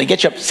intentionally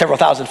get you up several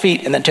thousand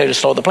feet and then tell you to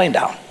slow the plane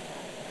down.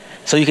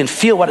 So you can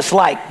feel what it's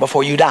like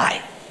before you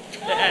die.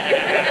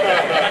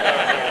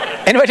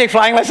 Anybody take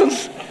flying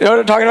lessons? You know what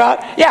I'm talking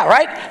about? Yeah,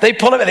 right? They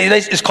pull it,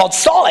 it's called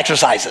stall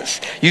exercises.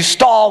 You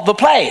stall the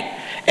plane.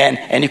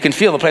 And you can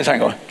feel the plane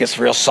starting to go, gets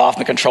real soft,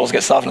 and the controls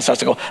get soft, and it starts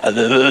to go,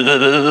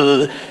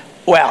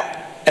 well,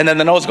 and then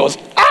the nose goes,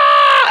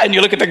 and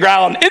you look at the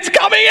ground, it's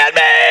coming at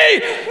me!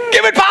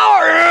 Give it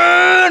power!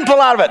 And pull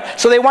out of it.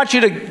 So they want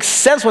you to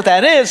sense what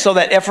that is so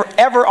that if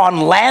ever on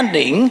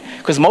landing,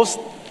 because most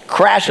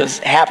crashes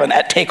happen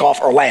at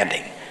takeoff or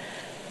landing,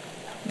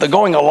 the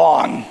going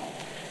along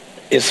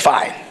is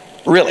fine,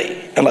 really,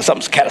 unless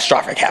something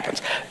catastrophic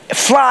happens.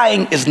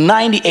 Flying is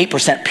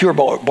 98% pure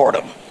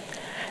boredom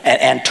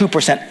and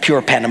 2%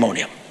 pure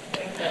pandemonium.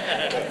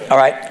 All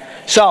right?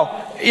 So,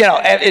 you know,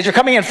 as you're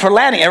coming in for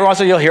landing, every once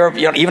in a while you'll hear,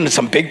 you know, even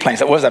some big planes.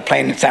 What was that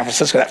plane in San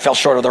Francisco that fell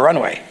short of the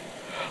runway?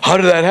 How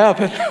did that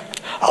happen?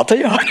 I'll tell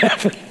you how it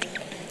happened.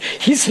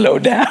 He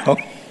slowed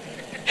down.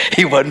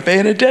 He wasn't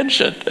paying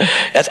attention.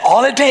 That's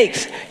all it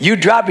takes. You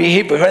drop your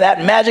heat before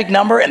that magic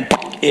number and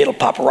it'll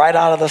pop right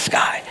out of the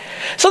sky.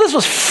 So this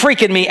was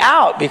freaking me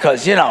out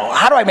because, you know,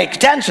 how do I make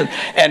attention?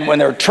 And when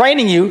they're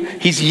training you,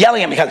 he's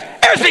yelling at me because,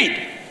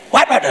 airspeed!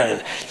 What?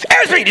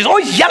 Airspeed! He's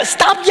always yelling.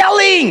 Stop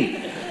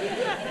yelling!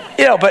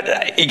 You know,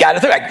 but you got to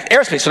think, like,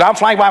 airspeed. So now I'm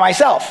flying by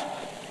myself.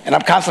 And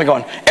I'm constantly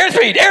going,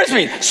 airspeed,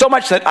 airspeed. So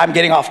much that I'm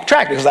getting off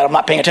track because I'm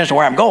not paying attention to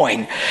where I'm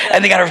going.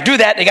 And they got to do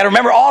that. They got to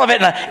remember all of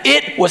it. And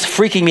it was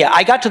freaking me out.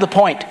 I got to the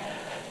point,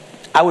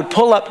 I would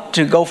pull up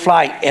to go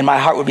fly, and my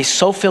heart would be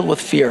so filled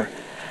with fear,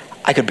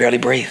 I could barely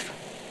breathe.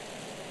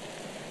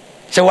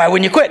 So why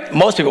wouldn't you quit?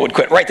 Most people would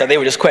quit right there. They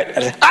would just quit.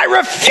 And say, I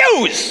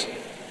refuse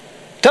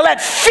to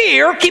let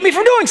fear keep me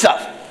from doing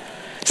stuff.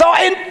 So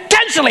I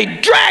intentionally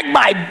dragged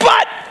my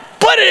butt,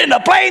 put it in the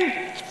plane,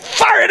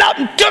 fired it up,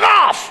 and took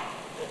off.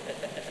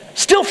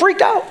 Still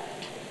freaked out.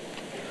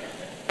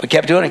 But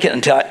kept doing it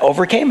until I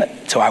overcame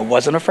it. So I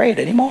wasn't afraid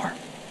anymore.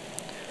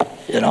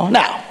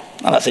 Now,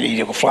 I'm not saying you need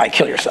to go fly and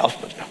kill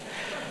yourself, but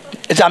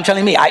I'm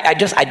telling me, I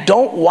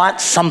don't want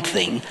some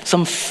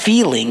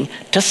feeling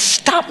to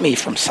stop me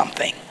from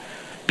something.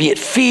 Be it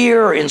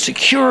fear or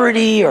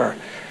insecurity or,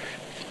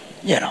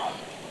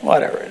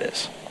 whatever it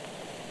is.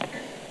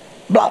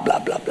 Blah, blah,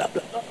 blah, blah,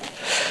 blah.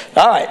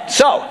 All right,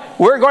 so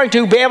we're going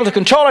to be able to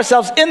control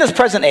ourselves in this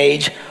present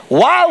age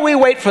while we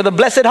wait for the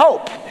blessed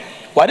hope.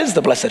 What is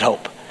the blessed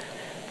hope?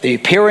 The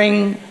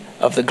appearing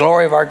of the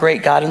glory of our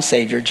great God and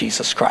Savior,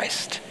 Jesus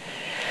Christ,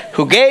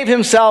 who gave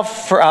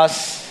himself for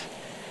us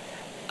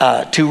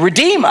to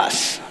redeem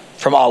us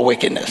from all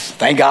wickedness,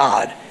 thank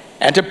God,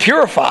 and to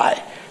purify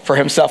for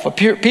himself a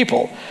pure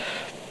people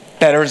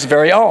that are his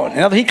very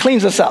own. He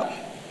cleans us up.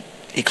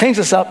 He cleans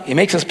us up. He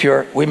makes us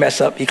pure. We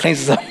mess up. He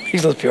cleans us up. He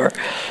makes us pure.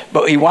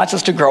 But he wants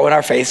us to grow in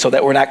our faith so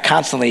that we're not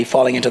constantly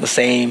falling into the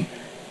same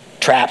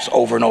traps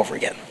over and over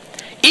again.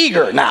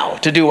 Eager now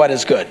to do what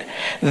is good.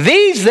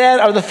 These then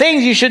are the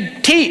things you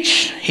should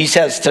teach, he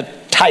says to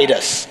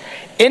Titus.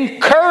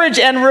 Encourage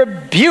and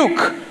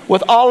rebuke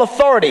with all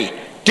authority.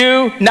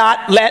 Do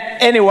not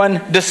let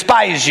anyone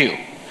despise you.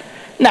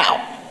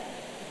 Now,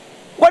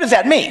 what does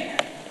that mean?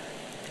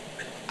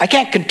 I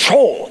can't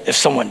control if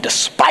someone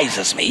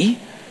despises me.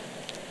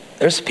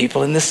 There's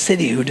people in this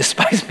city who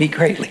despise me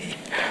greatly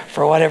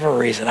for whatever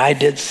reason. I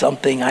did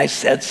something, I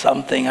said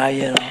something, I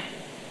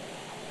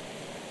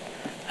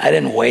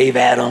didn't wave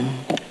at them.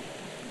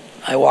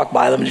 I walked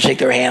by them to shake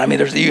their hand.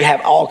 You have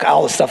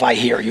all the stuff I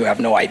hear, you have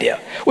no idea.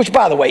 Which,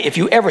 by the way, if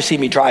you ever see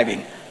me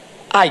driving,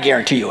 I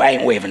guarantee you I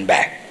ain't waving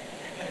back.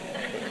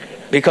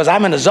 Because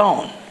I'm in a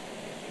zone.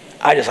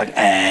 I just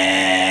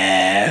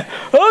I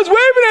was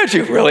waving at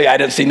you. Really, I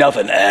didn't see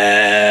nothing.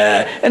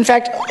 In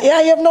fact, you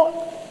have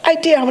no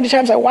idea how many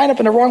times I wind up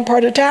in the wrong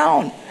part of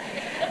town.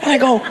 And I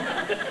go,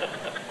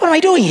 what am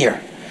I doing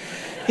here?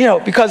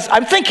 Because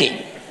I'm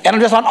thinking, and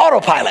I'm just on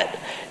autopilot.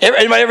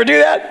 Anybody ever do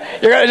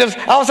that? You're going to just,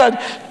 all of a sudden,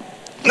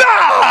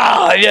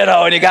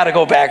 and you got to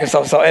go back and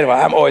stuff. So anyway,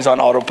 I'm always on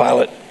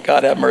autopilot.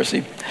 God have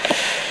mercy.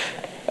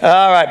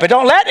 All right, but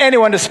don't let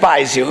anyone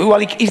despise you. Well,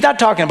 he's not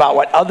talking about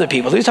what other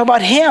people do. He's talking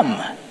about him.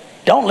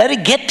 Don't let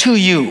it get to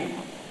you.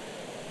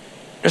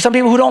 There's some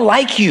people who don't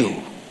like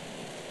you.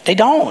 They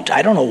don't.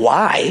 I don't know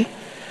why.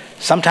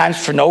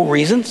 Sometimes for no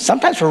reason.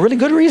 Sometimes for really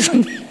good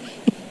reason.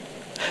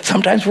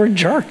 Sometimes we're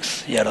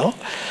jerks,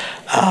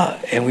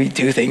 and we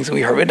do things and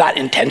we hurt it, not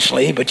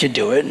intentionally, but you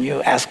do it and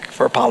you ask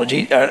for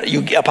apology.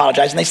 You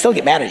apologize and they still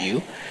get mad at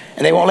you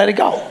and they won't let it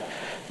go.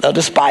 They'll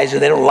despise you.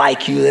 They don't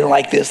like you. They don't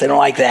like this. They don't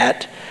like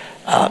that.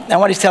 And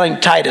what he's telling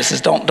Titus is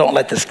don't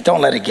let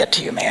it get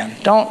to you, man.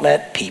 Don't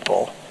let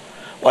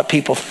what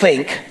people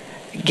think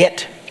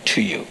get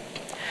to you.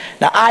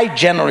 Now, I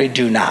generally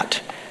do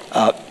not,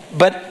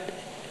 but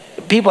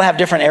people have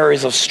different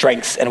areas of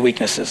strengths and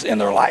weaknesses in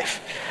their life.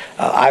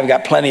 I've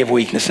got plenty of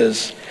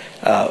weaknesses,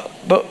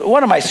 but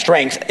one of my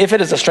strengths, if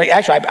it is a strength,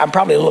 actually, I'm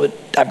probably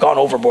I've gone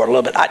overboard a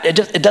little bit.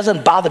 It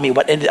doesn't bother me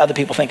what other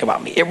people think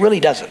about me. It really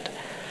doesn't.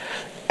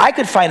 I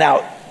could find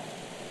out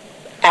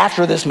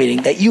after this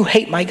meeting that you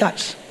hate my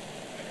guts.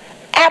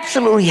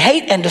 Absolutely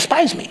hate and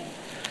despise me.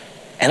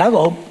 And I'll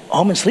go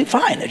home and sleep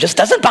fine. It just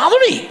doesn't bother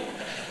me.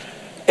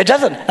 It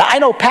doesn't. Now, I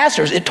know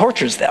pastors, it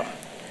tortures them.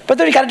 But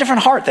they got a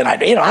different heart than I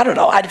do. I don't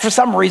know. For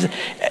some reason,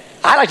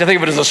 I like to think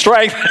of it as a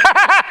strength.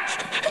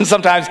 And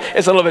sometimes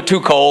it's a little bit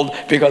too cold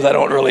because I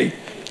don't really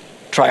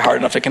try hard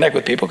enough to connect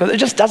with people because it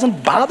just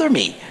doesn't bother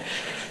me.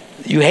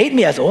 You hate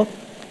me. I said, well,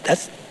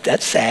 that's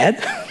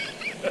sad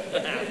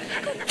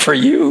for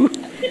you.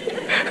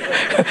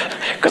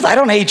 Because I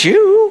don't hate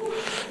you.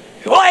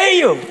 Well, I hate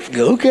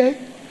you. Okay.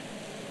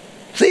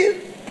 See you.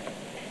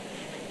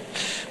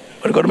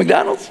 Want to go to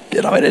McDonald's?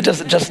 It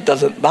just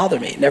doesn't bother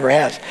me. It never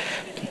has.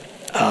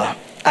 I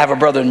have a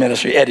brother in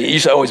ministry, Eddie. It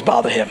used to always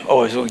bother him.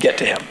 Always would get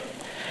to him.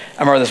 I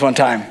remember this one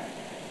time.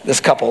 This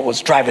couple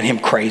was driving him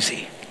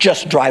crazy.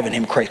 Just driving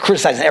him crazy.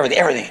 Criticizing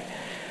everything.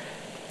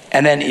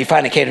 And then he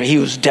finally came to me. He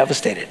was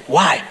devastated.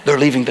 Why? They're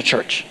leaving the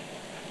church.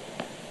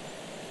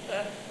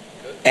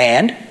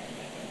 And?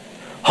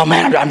 Oh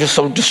man, I'm just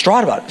so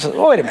distraught about it. I said,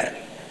 oh, wait a minute.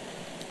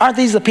 Aren't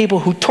these the people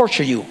who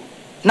torture you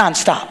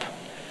nonstop?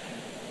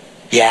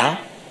 Yeah.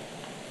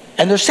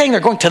 And they're saying they're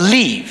going to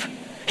leave.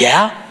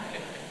 Yeah.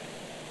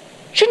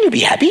 Shouldn't you be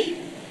happy?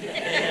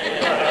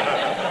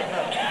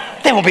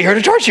 They won't be here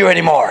to torture you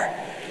anymore.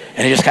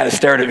 And he just kind of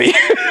stared at me.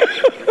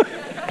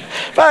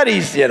 But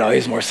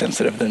he's more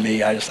sensitive than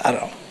me. I don't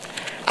know.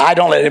 I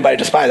don't let anybody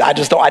despise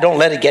it. I don't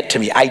let it get to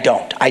me. I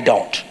don't.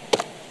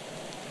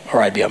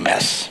 Or I'd be a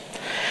mess.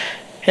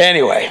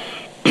 Anyway.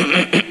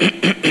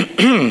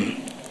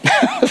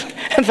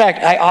 In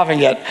fact, I often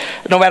get,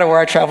 no matter where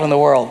I travel in the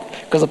world,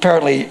 because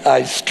apparently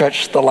I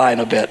stretch the line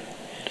a bit.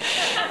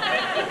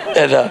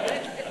 And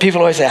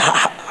people always say,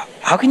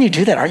 how can you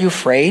do that? Aren't you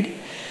afraid?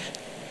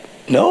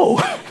 No.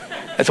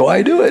 That's why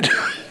I do it.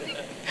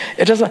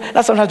 It doesn't.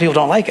 Now sometimes people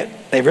don't like it.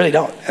 They really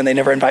don't. And they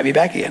never invite me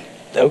back again.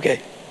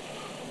 Okay.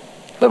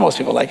 But most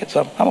people like it,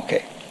 so I'm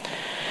okay.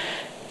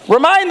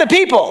 Remind the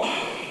people,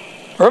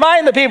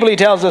 he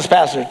tells this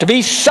pastor, to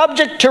be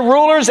subject to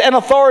rulers and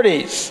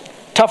authorities.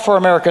 Tough for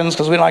Americans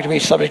because we don't like to be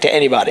subject to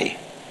anybody.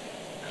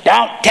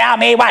 Don't tell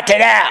me what to do.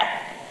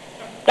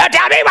 Don't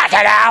tell me what to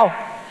do.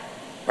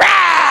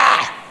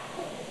 Rah!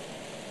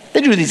 They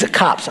do these to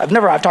cops. I've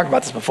talked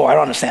about this before. I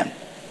don't understand.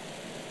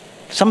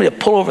 Somebody will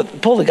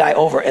pull the guy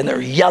over, and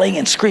they're yelling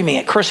and screaming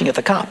and cursing at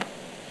the cop.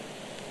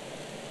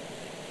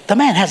 The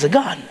man has a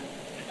gun.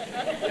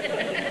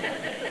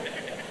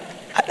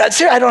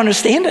 I don't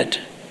understand it.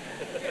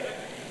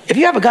 If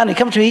you have a gun and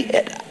come to me,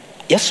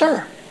 yes,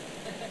 sir.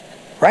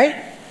 Right?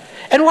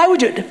 And why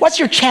would you? What's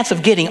your chance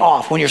of getting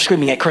off when you're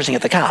screaming and cursing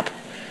at the cop?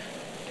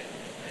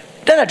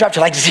 Doesn't that drop to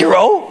like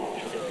 0?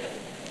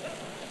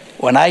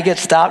 When I get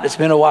stopped, it's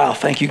been a while,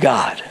 thank you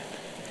God.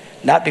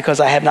 Not because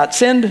I have not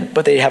sinned,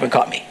 but they haven't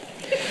caught me.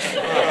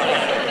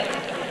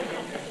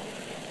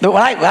 But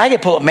when I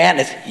get pulled up, man,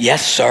 it's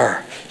yes,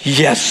 sir.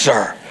 Yes,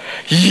 sir.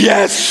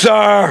 Yes,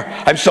 sir.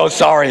 I'm so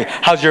sorry.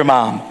 How's your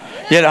mom?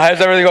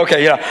 How's everything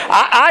okay?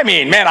 I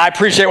mean, man, I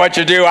appreciate what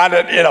you do.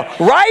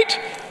 Right?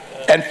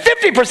 And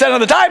 50% of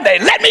the time, they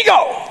let me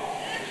go.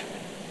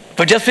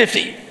 But just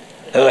 50.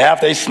 The other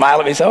half, they smile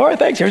at me and say, all right,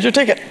 thanks, here's your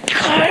ticket.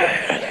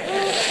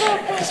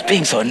 It's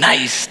being so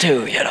nice,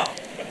 too,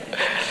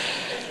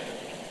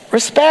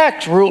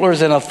 Respect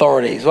rulers and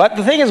authorities.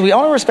 The thing is, we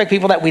only respect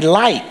people that we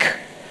like.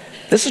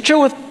 This is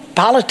true with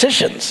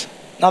politicians.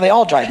 Now, they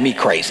all drive me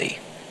crazy.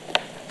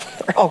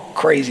 They're all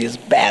crazy as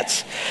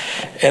bats.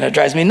 And it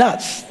drives me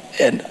nuts.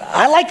 And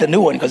I like the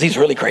new one because he's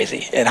really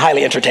crazy and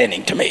highly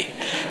entertaining to me.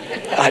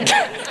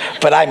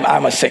 But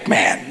I'm a sick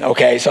man,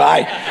 okay? So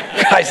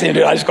I see him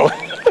do it, I just go,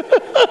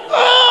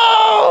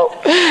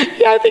 oh,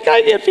 yeah, I think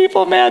I get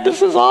people mad.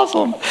 This is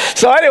awesome.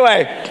 So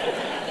anyway,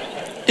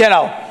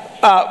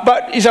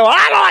 but you say, well,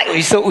 I don't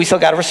like, we still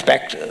got to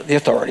respect the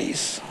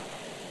authorities.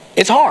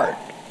 It's hard.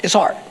 It's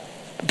hard.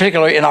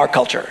 Particularly in our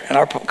culture. In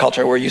our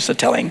culture, we're used to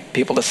telling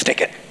people to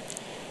stick it.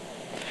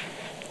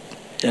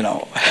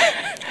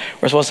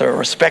 We're supposed to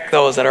respect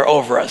those that are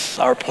over us.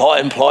 Our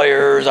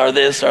employers are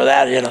this or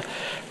that, Of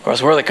course,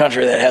 we're the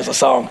country that has a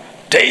song,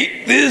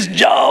 take this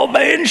job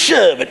and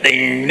shove it,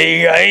 ding,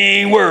 ding, I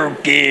ain't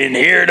working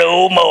here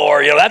no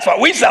more. That's what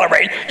we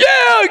celebrate.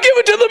 Yeah, give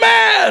it to the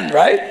man,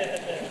 right?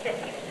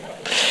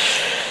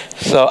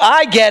 So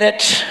I get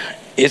it.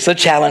 It's a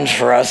challenge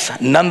for us.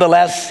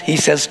 Nonetheless, he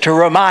says to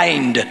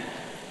remind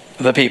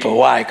the people.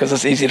 Why? Because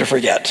it's easy to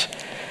forget.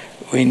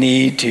 We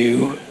need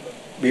to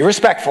be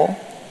respectful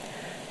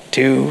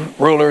to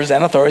rulers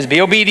and authorities,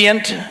 be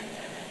obedient,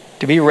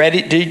 to be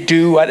ready to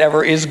do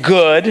whatever is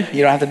good.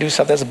 You don't have to do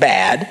stuff that's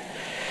bad.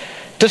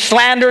 To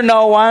slander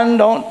no one,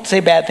 don't say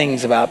bad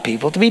things about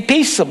people. To be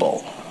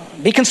peaceable,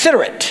 be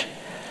considerate,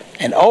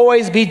 and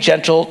always be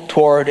gentle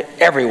toward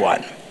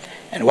everyone.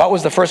 And what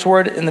was the first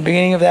word in the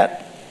beginning of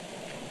that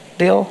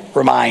deal?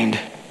 Remind.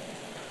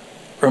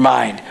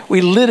 Remind.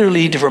 We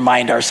literally need to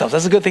remind ourselves.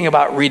 That's a good thing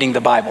about reading the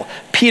Bible.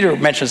 Peter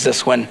mentions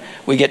this when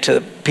we get to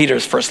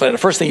Peter's first letter. The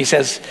first thing he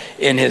says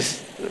in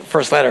his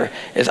first letter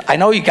is, I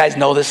know you guys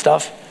know this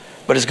stuff,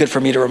 but it's good for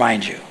me to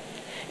remind you.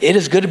 It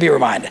is good to be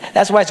reminded.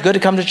 That's why it's good to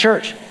come to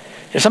church.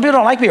 If some people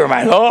don't like being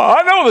reminded, oh,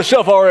 I know this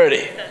stuff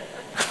already.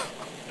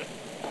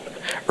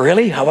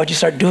 Really? How about you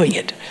start doing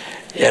it?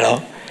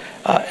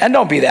 And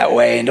don't be that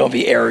way, and don't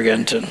be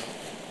arrogant. And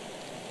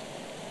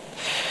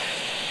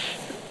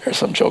there's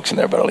some jokes in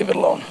there, but I'll leave it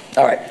alone.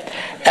 All right.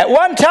 At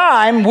one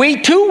time,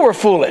 we too were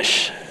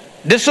foolish,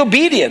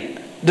 disobedient,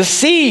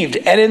 deceived,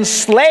 and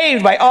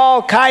enslaved by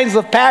all kinds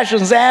of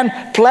passions and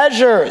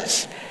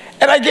pleasures.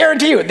 And I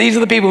guarantee you, these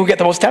are the people who get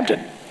the most tempted.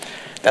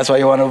 That's why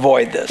you want to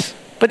avoid this.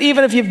 But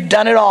even if you've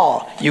done it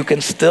all, you can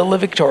still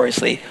live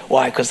victoriously.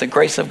 Why? Because the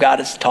grace of God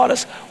has taught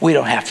us we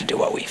don't have to do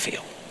what we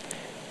feel.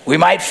 We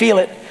might feel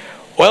it.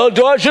 Well,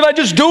 should I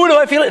just do it if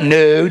I feel it? No.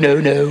 Isn't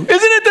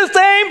it the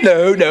same?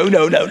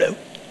 No.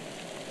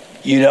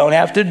 You don't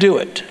have to do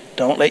it.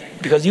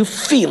 Because you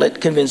feel it,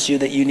 convince you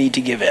that you need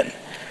to give in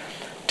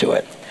to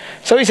it.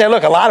 So he said,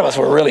 look, a lot of us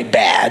were really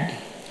bad.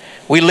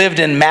 We lived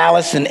in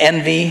malice and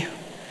envy,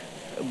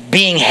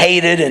 being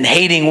hated and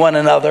hating one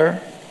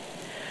another.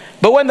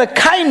 But when the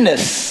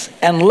kindness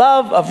and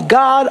love of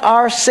God,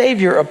 our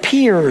Savior,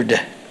 appeared,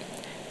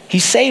 he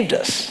saved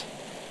us.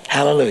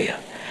 Hallelujah.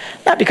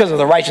 Not because of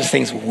the righteous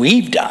things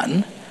we've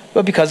done,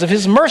 but because of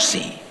his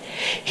mercy.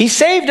 He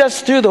saved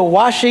us through the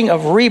washing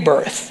of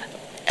rebirth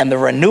and the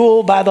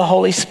renewal by the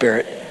Holy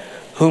Spirit,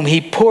 whom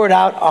he poured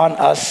out on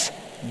us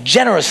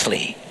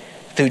generously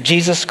through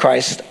Jesus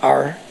Christ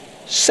our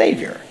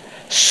Savior.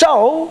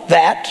 So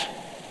that,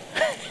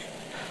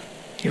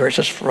 you heard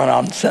just run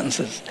on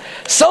sentences,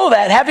 so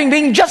that having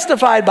been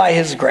justified by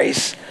his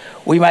grace,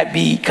 we might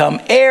become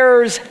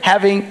heirs,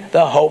 having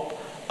the hope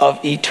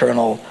of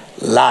eternal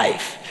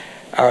life.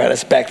 All right,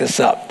 let's back this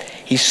up.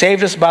 He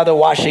saved us by the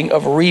washing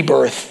of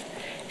rebirth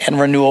and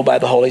renewal by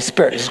the Holy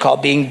Spirit. This is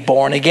called being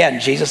born again.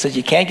 Jesus says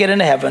you can't get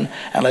into heaven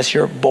unless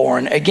you're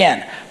born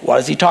again. What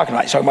is he talking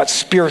about? He's talking about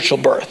spiritual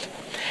birth.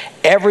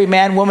 Every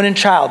man, woman, and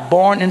child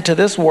born into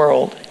this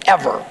world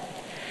ever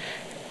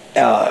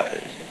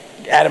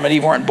Adam and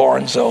Eve weren't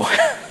born, so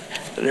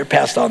they're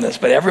passed on this.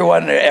 But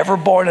everyone ever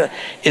born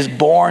is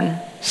born,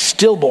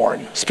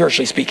 stillborn,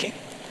 spiritually speaking.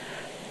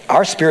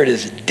 Our spirit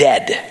is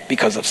dead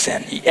because of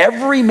sin.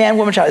 Every man,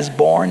 woman, child is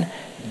born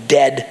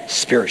dead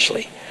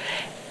spiritually.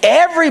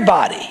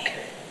 Everybody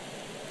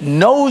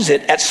knows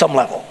it at some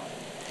level.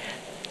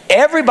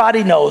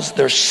 Everybody knows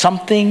there's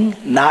something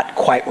not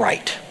quite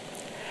right.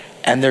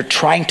 And they're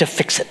trying to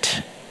fix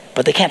it.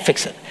 But they can't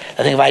fix it.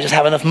 They think if I just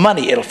have enough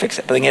money, it'll fix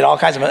it. But they get all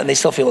kinds of money, and they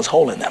still feel this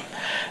hole in them.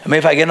 And maybe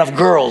if I get enough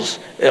girls,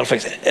 it'll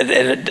fix it.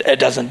 It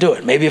doesn't do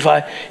it. Maybe if I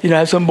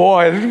have some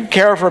boy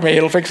care for me,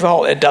 it'll fix the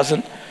hole. It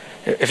doesn't.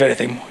 If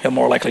anything, it'll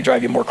more likely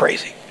drive you more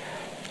crazy.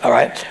 All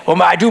right?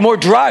 Well, I do more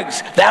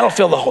drugs. That'll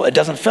fill the hole. It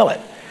doesn't fill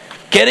it.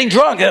 Getting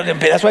drunk,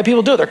 that's why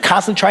people do it. They're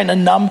constantly trying to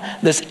numb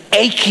this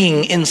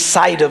aching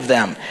inside of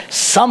them.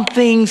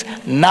 Something's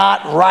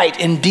not right.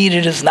 Indeed,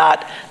 it is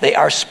not. They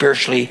are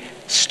spiritually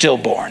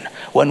stillborn.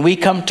 When we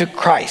come to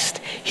Christ,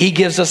 he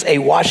gives us a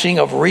washing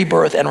of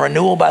rebirth and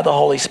renewal by the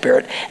Holy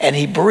Spirit, and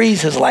he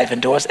breathes his life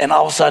into us, and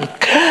all of a sudden,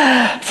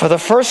 for the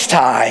first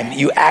time,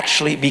 you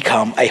actually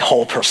become a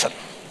whole person.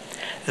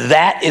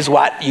 That is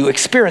what you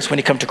experience when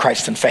you come to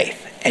Christ in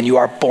faith, and you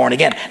are born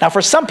again. Now,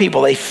 for some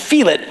people, they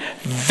feel it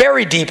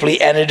very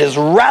deeply, and it is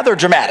rather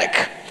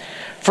dramatic.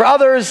 For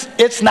others,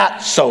 it's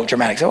not so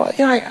dramatic. So, well,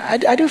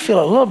 I do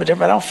feel a little bit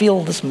different. I don't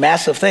feel this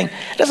massive thing.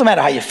 It doesn't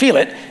matter how you feel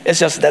it. It's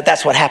just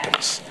that's what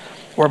happens.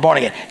 We're born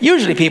again.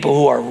 Usually people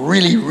who are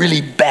really,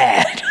 really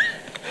bad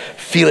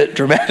feel it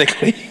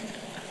dramatically.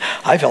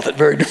 I felt it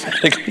very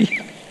dramatically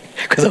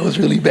because I was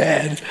really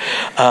bad.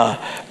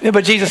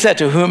 But Jesus said,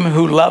 to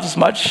who loves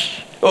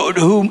much, to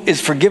whom is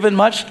forgiven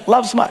much,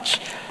 loves much.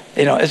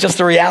 It's just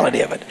the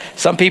reality of it.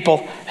 Some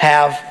people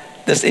have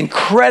this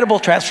incredible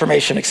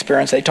transformation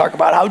experience. They talk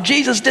about how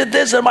Jesus did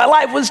this and my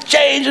life was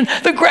changed and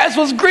the grass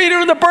was greener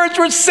and the birds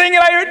were singing.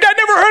 I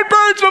never heard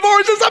birds before.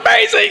 It's just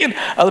amazing. And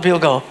other people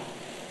go,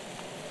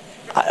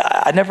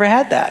 I never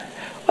had that.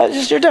 Well, it's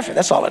just you're different.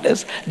 That's all it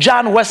is.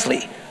 John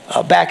Wesley,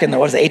 back in the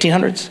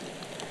 1800s,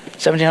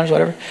 1700s,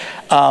 whatever,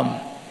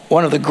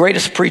 one of the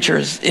greatest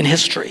preachers in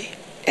history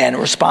and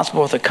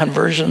responsible for the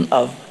conversion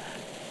of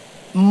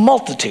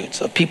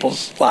multitudes of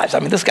people's lives. I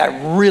mean, this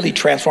guy really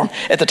transformed,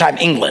 at the time,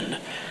 England.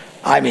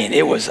 I mean,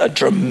 it was a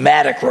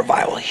dramatic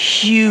revival.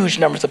 Huge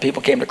numbers of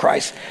people came to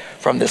Christ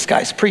from this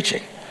guy's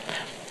preaching.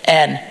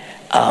 And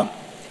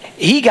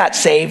he got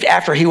saved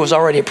after he was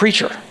already a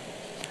preacher.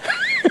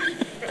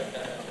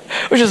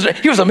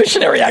 He was a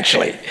missionary,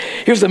 actually.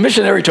 He was a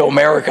missionary to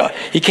America.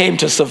 He came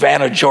to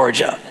Savannah,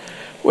 Georgia,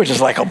 which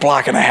is like a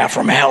block and a half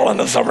from hell in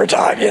the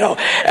summertime,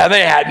 And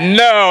they had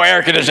no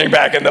air conditioning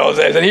back in those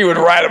days. And he would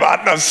write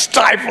about the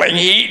stifling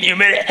heat and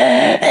humidity.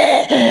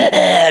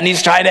 And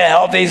he's trying to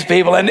help these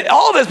people. And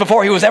all this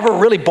before he was ever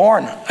really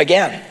born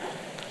again.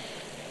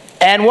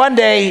 And one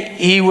day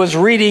he was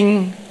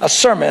reading a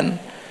sermon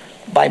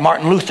by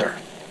Martin Luther.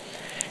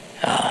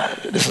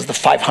 This is the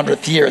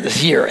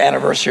 500th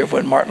anniversary of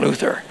when Martin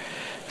Luther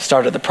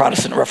started the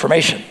Protestant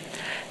Reformation.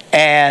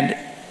 And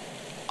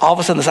all of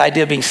a sudden, this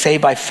idea of being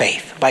saved by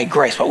faith, by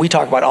grace, what we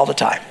talk about all the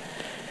time,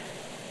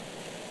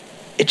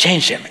 it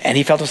changed him. And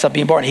he felt himself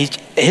being born.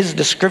 His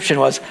description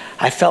was,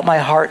 I felt my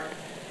heart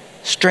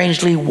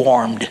strangely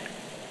warmed.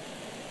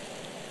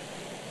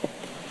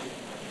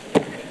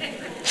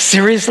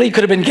 Seriously?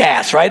 Could have been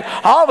gas, right?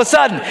 All of a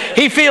sudden,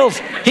 he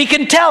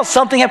can tell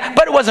something happened,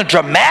 but it wasn't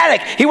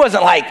dramatic. He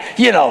wasn't like,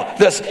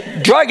 this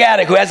drug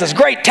addict who has this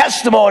great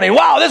testimony.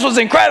 Wow, this was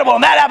incredible,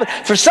 and that happened.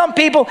 For some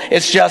people,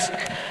 it's just,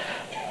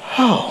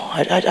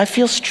 I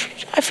feel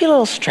a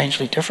little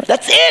strangely different.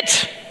 That's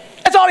it.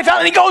 That's all he found.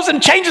 And he goes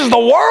and changes the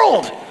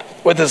world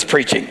with his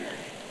preaching.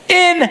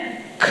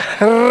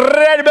 Incredible.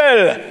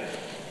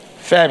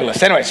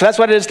 Fabulous. Anyway, so that's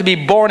what it is to be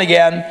born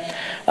again.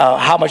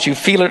 How much you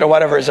feel it or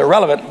whatever is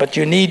irrelevant, but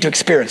you need to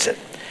experience it.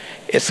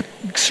 It's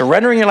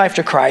surrendering your life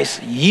to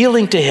Christ,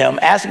 yielding to him,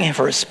 asking him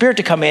for his spirit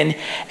to come in,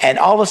 and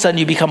all of a sudden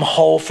you become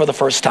whole for the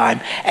first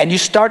time. And you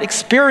start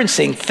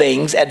experiencing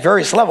things at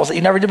various levels that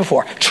you never did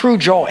before. True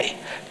joy,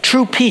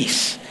 true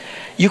peace.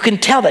 You can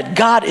tell that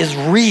God is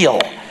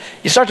real.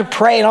 You start to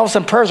pray, and all of a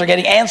sudden prayers are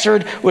getting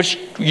answered, which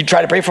you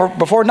tried to pray for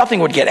before, nothing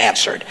would get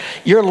answered.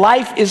 Your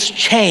life is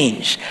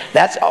changed.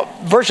 That's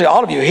virtually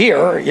all of you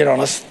here,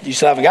 unless you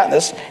still haven't gotten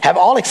this, have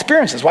all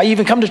experiences. Why you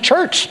even come to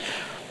church?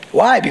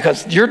 Why?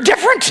 Because you're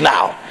different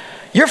now.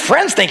 Your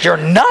friends think you're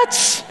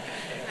nuts.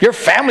 Your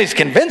family's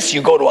convinced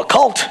you go to a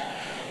cult,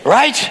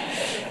 right?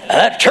 And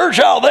that church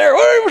out there,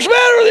 what's the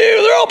matter with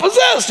you? They're all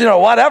possessed,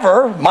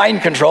 whatever.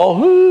 Mind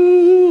control.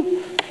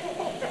 Ooh.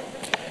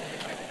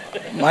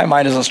 My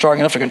mind isn't strong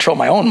enough to control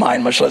my own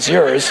mind, much less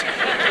yours.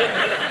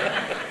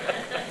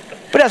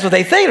 But that's what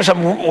they think.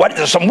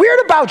 There's some weird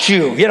about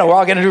you. We're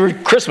all going to do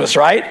Christmas,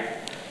 right?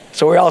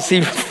 So we all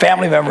see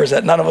family members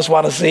that none of us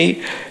want to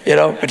see,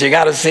 but you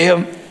got to see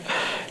them.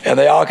 And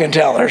they all can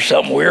tell there's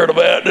something weird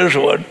about this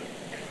one.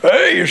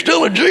 Hey, you're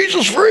still a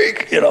Jesus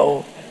freak,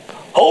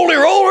 holy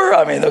roller.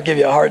 I mean, they'll give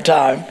you a hard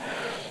time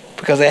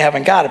because they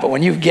haven't got it. But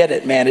when you get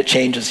it, man, it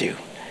changes you.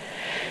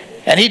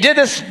 And he did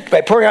this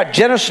by pouring out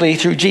generously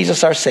through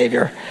Jesus our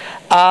Savior,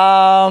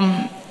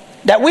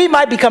 that we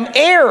might become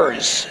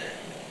heirs,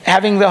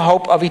 having the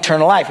hope of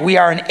eternal life. We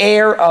are an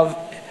heir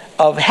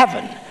of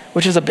heaven,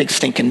 which is a big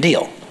stinking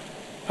deal.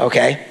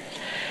 Okay?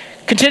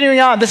 Continuing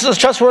on, this is a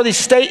trustworthy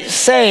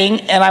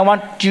saying, and I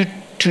want you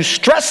to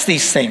stress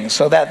these things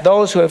so that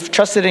those who have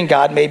trusted in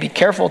God may be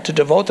careful to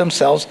devote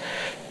themselves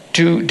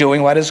to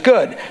doing what is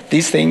good.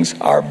 These things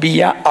are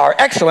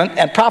excellent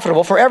and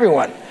profitable for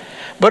everyone.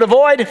 But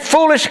avoid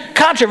foolish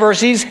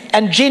controversies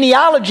and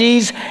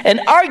genealogies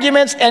and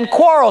arguments and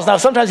quarrels. Now,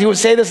 sometimes he would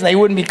say this and they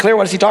wouldn't be clear.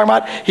 What is he talking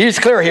about? He's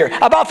clear here.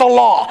 About the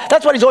law.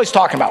 That's what he's always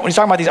talking about when he's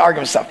talking about these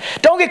argument stuff.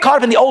 Don't get caught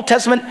up in the Old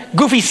Testament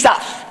goofy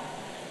stuff.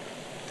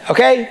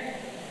 Okay?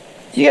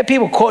 You get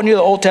people quoting you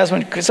the Old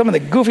Testament. Some of the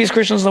goofiest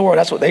Christians in the world,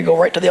 that's what they go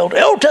right to the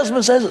Old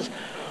Testament says this.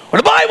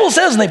 Well, the Bible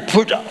says, and they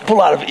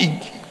pull out of,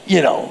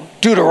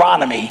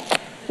 Deuteronomy.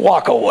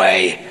 Walk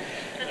away,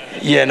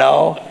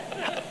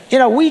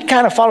 we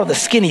kind of follow the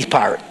skinny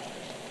part.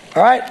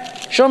 All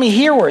right? Show me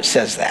here where it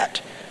says that.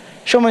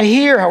 Show me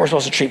here how we're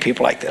supposed to treat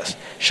people like this.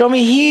 Show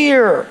me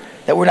here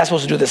that we're not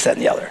supposed to do this, that,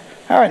 and the other.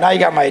 All right, now you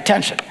got my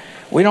attention.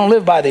 We don't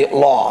live by the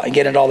law and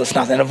get into all this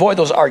nonsense. And avoid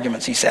those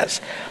arguments, he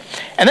says.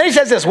 And then he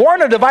says this,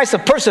 warn a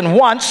divisive person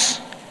once,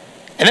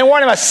 and then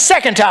warn him a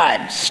second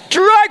time.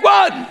 Strike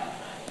one,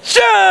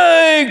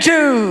 strike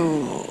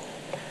two.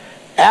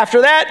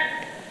 After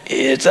that,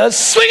 it's a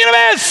swing and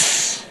a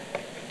miss.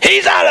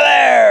 He's out of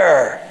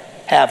there.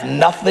 Have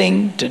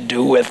nothing to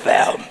do with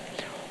them.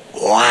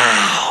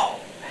 Wow.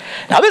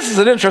 Now this is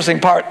an interesting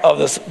part of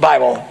this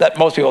Bible that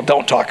most people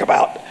don't talk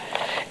about.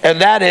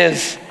 And that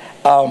is,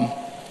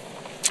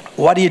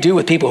 what do you do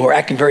with people who are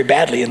acting very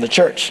badly in the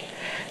church?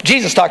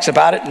 Jesus talks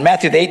about it in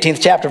Matthew the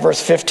 18th chapter,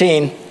 verse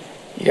 15.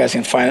 You guys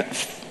can find it.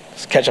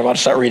 Let's catch up. I'll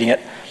start reading it.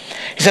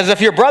 He says,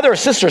 if your brother or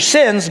sister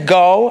sins,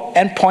 go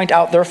and point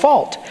out their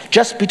fault.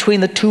 Just between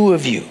the two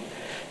of you.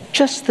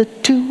 Just the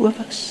two of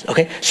us.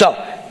 Okay, so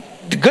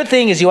the good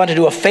thing is you want to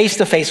do a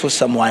face-to-face with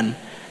someone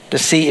to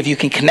see if you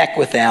can connect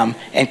with them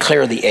and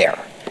clear the air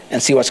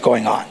and see what's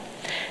going on.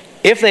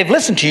 If they've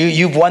listened to you,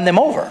 you've won them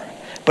over.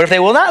 But if they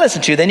will not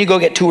listen to you, then you go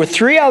get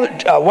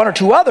one or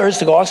two others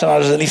to go on. So now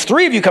there's at least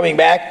 3 of you coming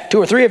back, 2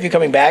 or 3 of you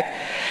coming back,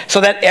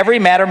 so that every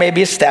matter may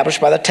be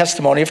established by the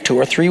testimony of 2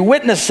 or 3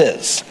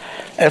 witnesses.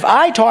 And if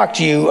I talk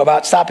to you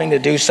about stopping to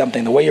do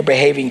something, the way you're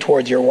behaving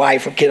towards your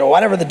wife or kid or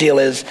whatever the deal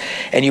is,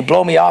 and you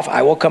blow me off,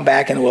 I will come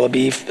back and it will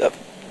be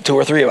 2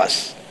 or 3 of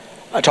us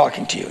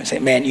talking to you and say,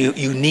 man,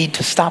 you need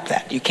to stop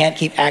that. You can't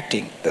keep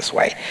acting this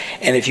way.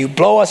 And if you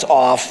blow us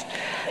off,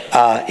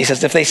 he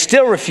says, if they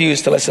still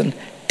refuse to listen,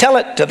 tell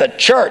it to the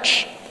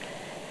church.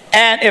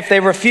 And if they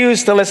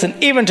refuse to listen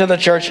even to the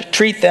church,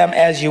 treat them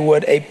as you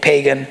would a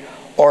pagan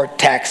or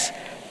tax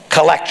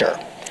collector.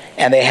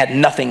 And they had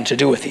nothing to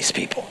do with these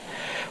people.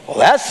 Well,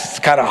 that's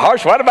kind of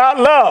harsh. What about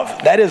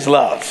love? That is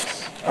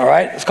love. All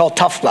right? It's called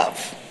tough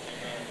love.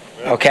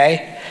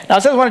 Okay? Now,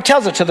 it says when it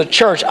tells it to the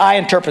church, I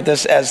interpret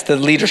this as the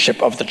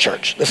leadership of the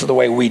church. This is the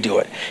way we do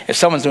it. If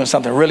someone's doing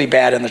something really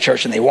bad in the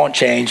church and they won't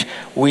change,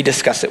 we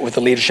discuss it with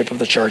the leadership of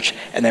the church,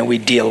 and then we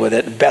deal with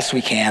it the best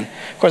we can.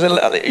 Of course,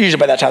 usually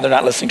by that time, they're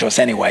not listening to us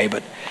anyway,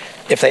 but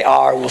if they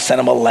are, we'll send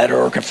them a letter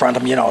or confront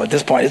them. At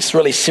this point, it's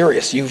really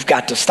serious. You've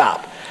got to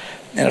stop.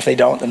 And if they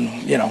don't,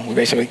 then, we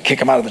basically kick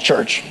them out of the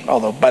church,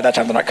 although by that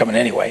time, they're not coming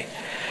anyway.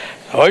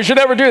 Oh, you should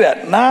never do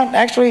that. No,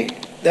 actually,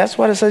 that's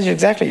what it says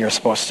exactly you're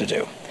supposed to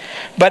do.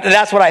 But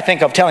that's what I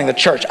think of telling the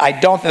church.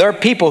 There are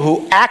people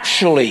who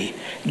actually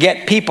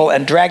get people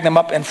and drag them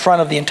up in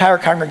front of the entire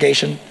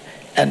congregation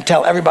and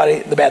tell everybody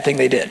the bad thing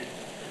they did.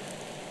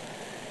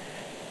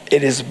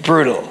 It is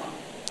brutal.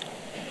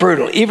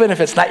 Brutal. Even if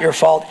it's not your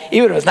fault,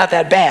 even if it's not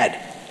that bad,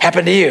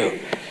 happened to you.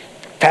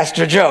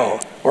 Pastor Joe,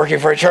 working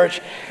for a church,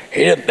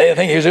 they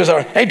think he was doing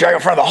something. They drag him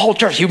in front of the whole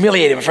church,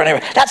 humiliate him in front of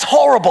everybody. That's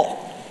horrible.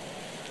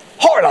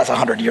 Horrible. That's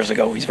 100 years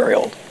ago. He's very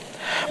old.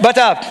 But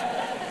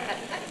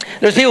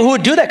there's people who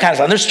would do that kind of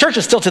stuff. There's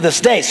churches still to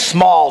this day,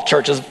 small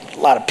churches, a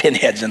lot of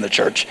pinheads in the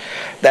church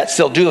that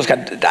still do those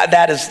kind of,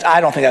 I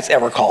don't think that's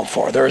ever called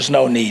for. There is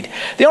no need.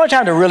 The only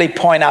time to really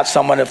point out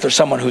someone, if there's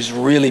someone who's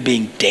really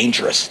being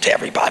dangerous to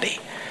everybody,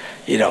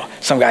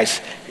 some guy's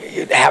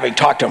having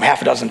talked to him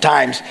half a dozen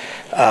times,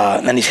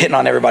 and then he's hitting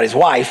on everybody's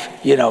wife,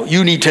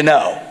 you need to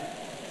know.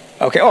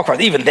 Okay, of course,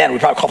 even then, we'd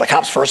probably call the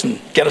cops first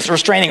and get us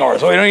restraining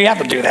orders. Well, you don't even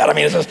have to do that. I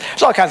mean,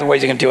 there's all kinds of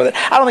ways you can deal with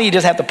it. I don't think you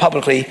just have to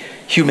publicly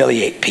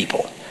humiliate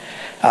people.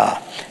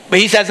 But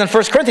he says in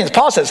 1 Corinthians,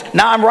 Paul says,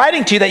 now I'm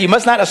writing to you that you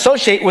must not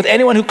associate with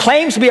anyone who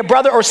claims to be a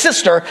brother or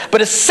sister,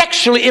 but is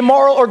sexually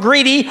immoral or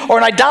greedy or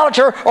an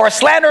idolater or a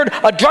slandered,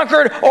 a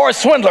drunkard, or a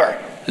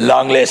swindler.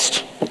 Long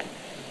list.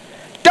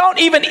 Don't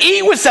even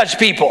eat with such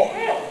people.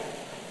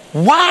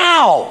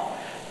 Wow.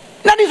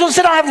 Not even supposed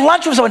to sit down and have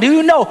lunch with someone, do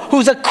you know,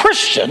 who's a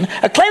Christian,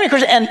 a claiming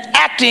Christian, and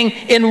acting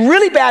in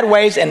really bad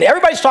ways, and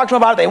everybody's talking to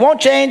them about it, they won't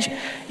change.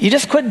 You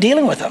just quit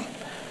dealing with them.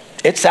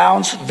 It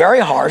sounds very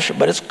harsh,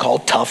 but it's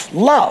called tough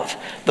love.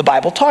 The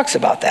Bible talks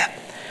about that.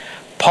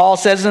 Paul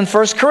says in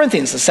 1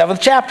 Corinthians, the 7th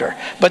chapter,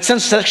 but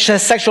since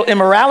sexual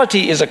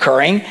immorality is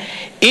occurring,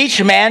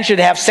 each man should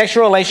have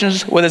sexual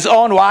relations with his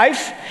own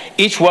wife,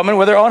 each woman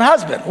with her own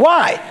husband.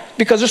 Why?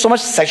 Because there's so much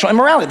sexual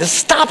immorality. This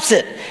stops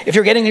it. If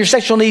you're getting your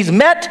sexual needs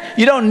met,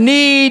 you don't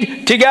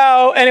need to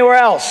go anywhere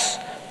else.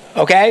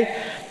 Okay?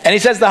 And he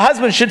says the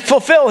husband should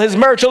fulfill his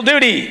marital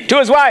duty to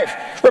his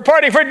wife.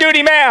 Reporting for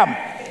duty, ma'am.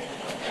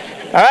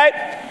 All right?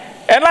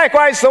 And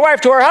likewise, the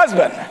wife to her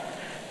husband.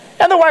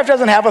 And the wife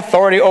doesn't have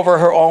authority over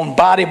her own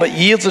body, but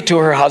yields it to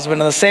her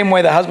husband. In the same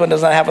way, the husband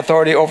does not have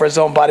authority over his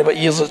own body, but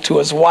yields it to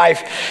his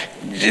wife.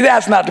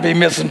 That's not to be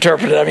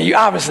misinterpreted. I mean,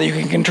 obviously you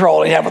can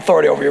control and you have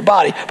authority over your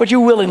body, but you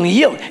willingly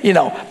yield. You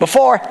know,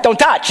 before, don't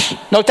touch.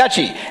 No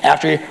touchy.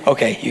 After,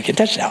 okay, you can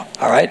touch now.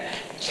 All right?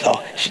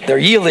 So they're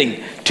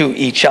yielding to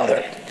each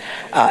other.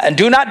 And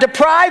do not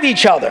deprive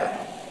each other.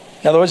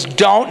 In other words,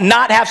 don't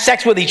not have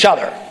sex with each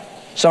other.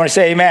 Somebody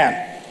say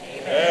amen.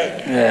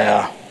 Amen.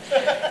 Yeah.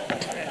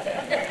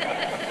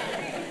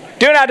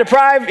 Do not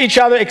deprive each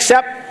other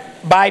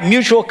except by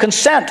mutual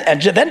consent,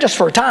 and then just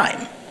for a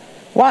time.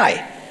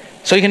 Why?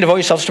 So you can devote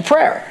yourselves to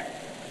prayer.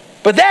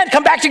 But then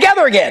come back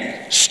together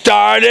again.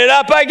 Start it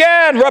up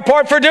again.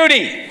 Report for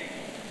duty.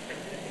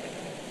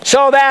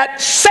 So that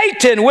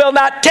Satan will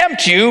not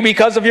tempt you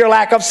because of your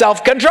lack of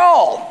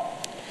self-control.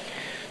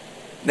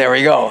 There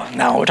we go.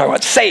 Now we're talking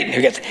about Satan.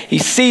 He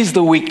sees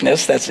the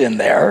weakness that's in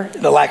there,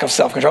 the lack of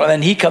self-control,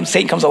 and then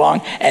Satan comes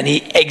along and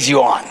he eggs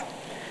you on.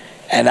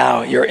 And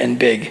now you're in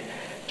big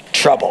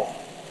trouble.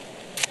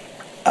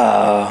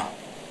 What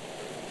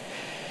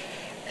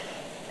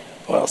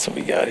else have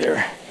we got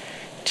here?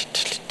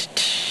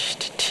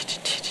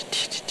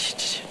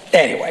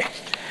 Anyway,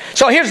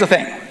 so here's the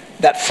thing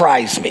that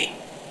fries me.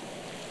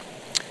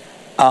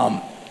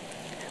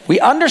 We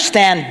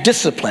understand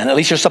discipline, at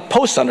least you're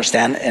supposed to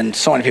understand, and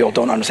so many people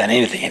don't understand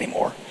anything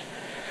anymore.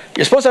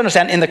 You're supposed to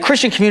understand in the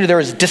Christian community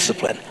there is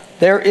discipline.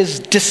 There is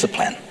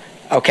discipline,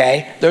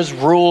 okay? There's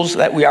rules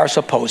that we are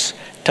supposed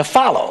to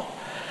follow.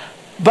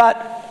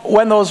 But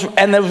when those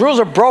rules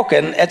are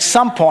broken, at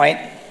some point,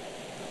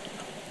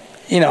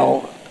 you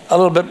know, a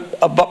little bit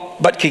of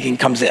butt kicking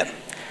comes in.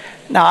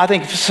 Now, I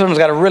think someone's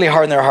got to really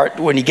harden their heart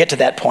when you get to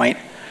that point.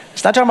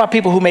 It's not talking about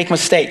people who make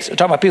mistakes. We're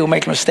talking about people who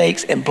make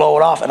mistakes and blow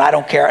it off, and I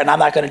don't care, and I'm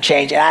not going to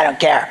change, and I don't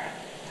care.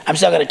 I'm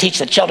still going to teach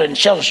the children in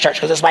children's church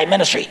because it's my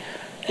ministry.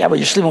 Yeah, but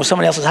you're sleeping with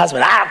somebody else's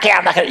husband. I don't care.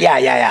 I'm not going to.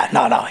 Yeah.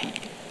 No.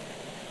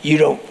 You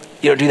don't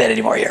do that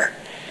anymore here.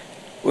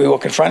 We will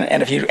confront it,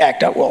 and if you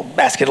act up, we'll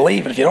ask you to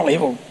leave. And if you don't leave,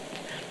 we'll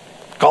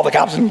call the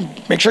cops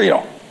and make sure you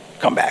don't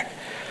come back.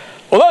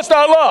 Well, that's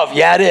not love.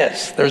 Yeah, it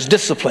is. There's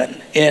discipline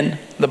in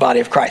the body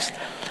of Christ.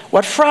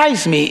 What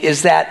fries me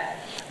is that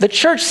the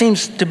church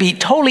seems to be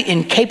totally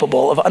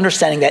incapable of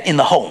understanding that in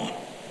the home.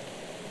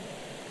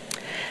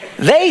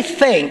 They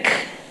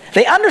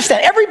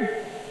understand, every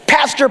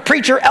pastor,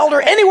 preacher,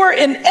 elder, anywhere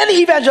in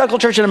any evangelical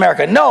church in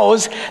America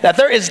knows that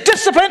there is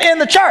discipline in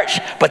the church,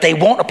 but they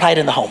won't apply it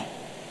in the home.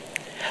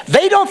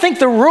 They don't think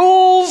the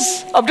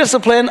rules of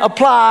discipline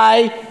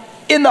apply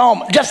in the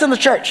home, just in the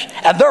church.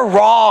 And they're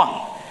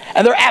wrong.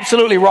 And they're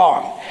absolutely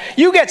wrong.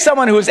 You get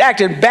someone who has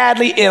acted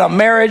badly in a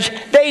marriage,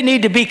 they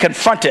need to be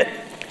confronted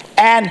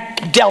and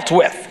dealt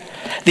with.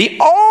 The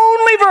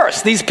only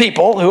verse these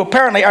people, who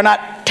apparently are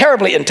not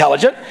terribly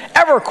intelligent,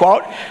 ever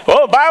quote,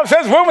 well, the Bible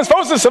says woman's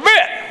supposed to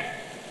submit.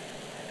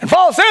 And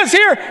Paul says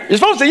here, you're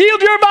supposed to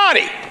yield your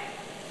body.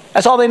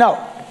 That's all they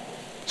know.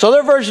 So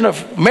their version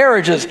of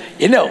marriage is,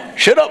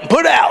 shut up and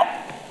put out.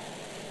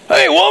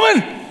 Hey,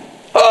 woman,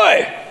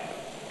 hey,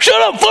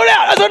 shut up and put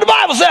out. That's what the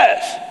Bible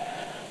says.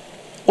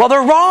 Well,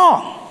 they're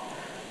wrong.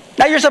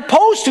 Now, you're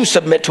supposed to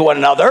submit to one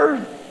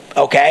another,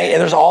 okay?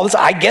 And there's all this,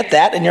 I get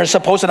that, and you're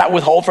supposed to not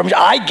withhold from each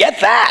other. I get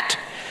that.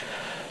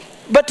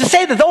 But to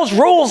say that those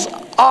rules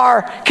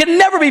can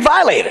never be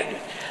violated,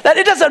 that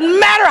it doesn't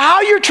matter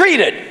how you're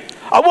treated,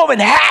 a woman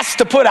has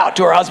to put out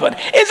to her husband,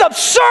 is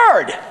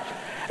absurd.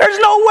 There's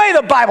no way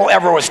the Bible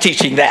ever was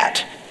teaching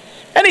that.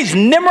 And these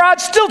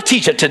Nimrods still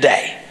teach it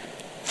today.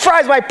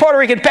 Fries my Puerto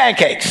Rican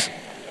pancakes.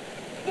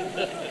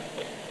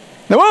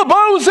 Now, well, the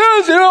Bible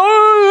says,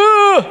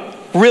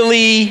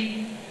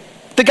 really?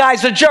 The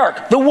guy's a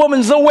jerk. The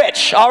woman's the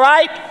witch, all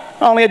right?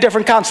 Only a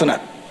different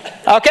consonant,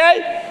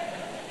 okay?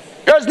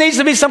 There needs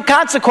to be some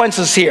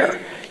consequences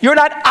here. You're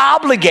not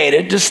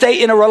obligated to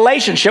stay in a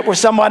relationship with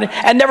someone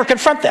and never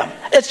confront them.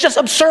 It's just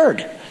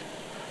absurd.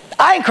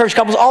 I encourage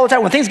couples all the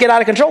time, when things get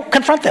out of control,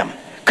 confront them.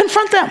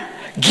 Confront them.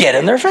 Get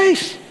in their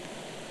face.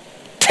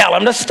 Tell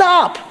them to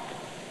stop.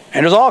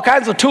 And there's all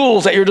kinds of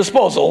tools at your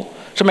disposal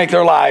to make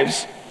their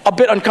lives a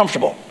bit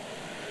uncomfortable.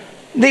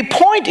 The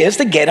point is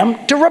to get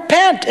them to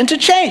repent and to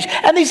change.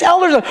 And these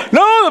elders are,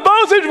 no, the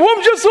Bible says the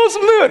woman's just supposed to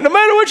submit no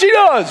matter what she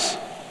does.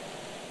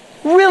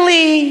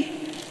 Really?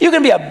 You're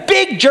going to be a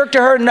big jerk to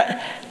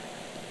her?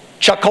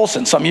 Chuck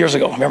Colson, some years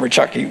ago. Remember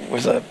Chuck? He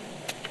was a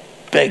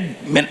big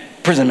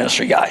prison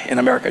ministry guy in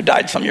America.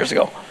 Died some years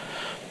ago.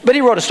 But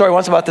he wrote a story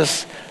once about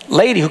this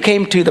lady who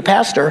came to the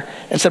pastor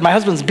and said, my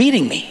husband's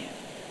beating me.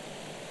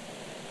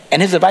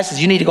 And his advice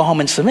is, you need to go home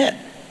and submit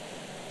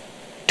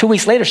 2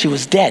 weeks later, she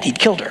was dead. He'd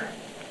killed her.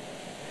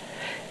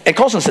 And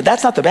Colson said,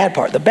 that's not the bad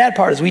part. The bad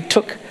part is we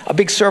took a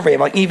big survey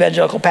among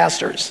evangelical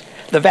pastors.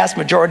 The vast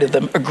majority of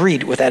them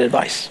agreed with that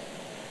advice.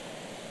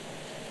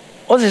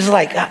 Well, it's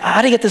like,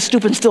 how do you get this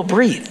stupid and still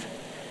breathe?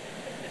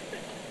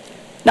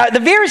 Now, the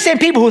very same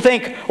people who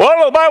think,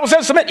 well, the Bible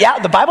says submit. Yeah,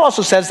 the Bible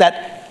also says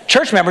that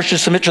church members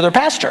should submit to their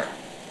pastor.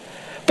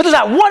 But there's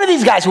not one of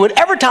these guys who would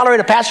ever tolerate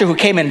a pastor who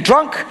came in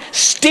drunk,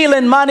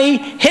 stealing money,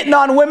 hitting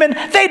on women.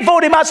 They'd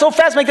vote him out so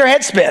fast, make their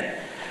head spin.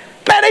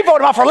 Man, they vote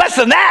him out for less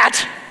than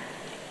that.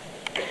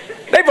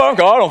 They vote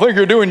him, I don't think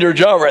you're doing your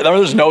job right.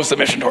 There's no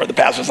submission toward the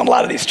pastors in a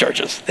lot of these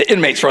churches. The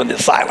inmates run the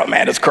asylum,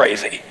 man. It's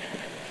crazy.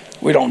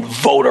 We don't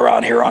vote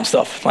around here on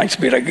stuff. Thanks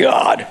be to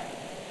God.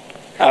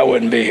 I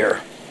wouldn't be here.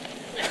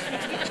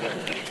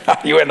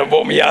 You hadn't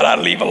voted me out, I'd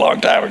leave a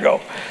long time ago.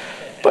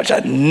 Bunch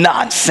of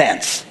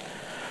nonsense.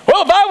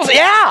 Well, the Bible says,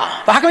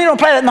 yeah. But how come you don't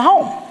apply that in the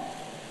home?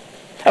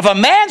 If a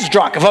man's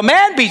drunk, if a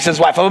man beats his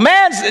wife, if a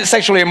man's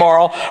sexually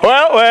immoral,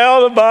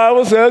 well, the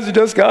Bible says you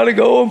just got to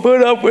go and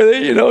put up with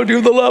it, do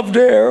the love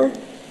dare.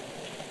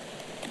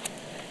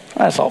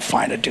 That's all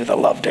fine to do the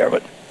love dare,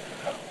 but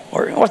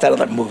what's that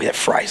other movie that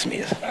fries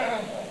me?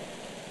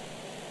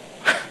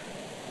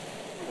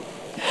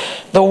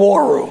 The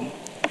War Room.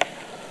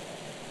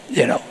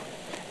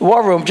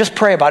 War Room, just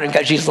pray about it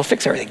and Jesus will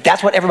fix everything.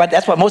 That's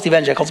what most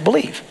evangelicals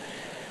believe.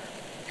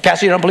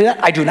 Pastor, you don't believe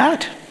that? I do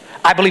not.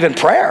 I believe in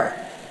prayer.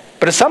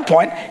 But at some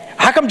point,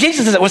 how come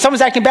Jesus says it? When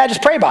someone's acting bad,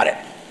 just pray about it.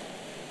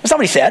 That's not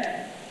what he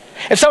said.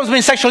 If someone's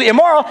being sexually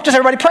immoral, just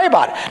everybody pray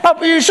about it. Now,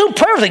 you assume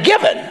prayer is a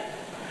given.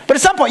 But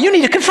at some point, you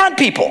need to confront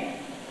people.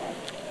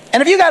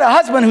 And if you got a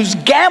husband who's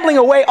gambling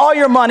away all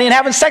your money and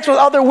having sex with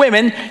other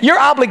women, your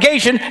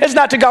obligation is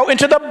not to go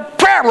into the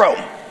prayer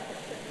room.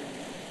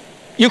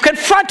 You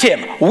confront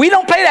him. We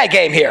don't play that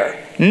game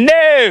here.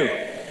 No.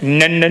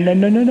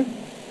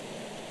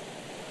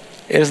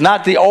 It is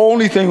not the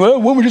only thing. Well, a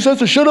woman just has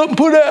to shut up and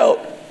put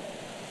out.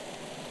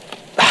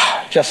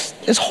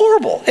 It's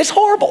horrible. It's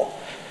horrible.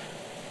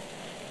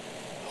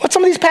 What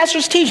some of these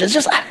pastors teach is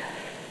just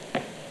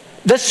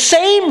the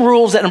same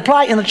rules that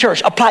apply in the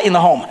church apply in the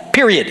home,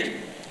 period.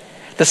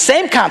 The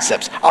same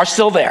concepts are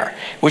still there,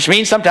 which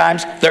means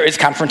sometimes there is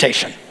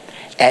confrontation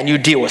and you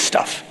deal with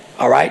stuff,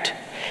 all right?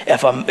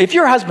 If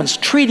your husband's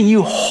treating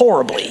you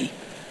horribly,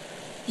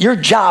 your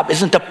job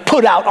isn't to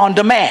put out on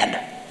demand.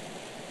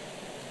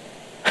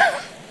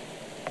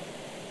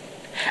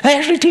 They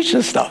actually teach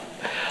this stuff.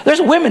 There's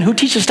women who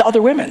teach this to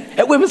other women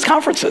at women's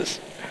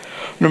conferences.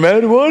 No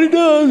matter what he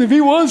does, if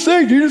he wants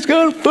sex, you just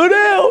got to put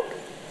out.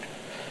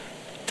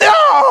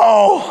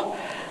 Oh,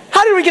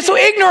 how did we get so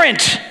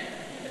ignorant?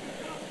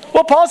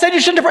 Well, Paul said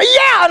you shouldn't have.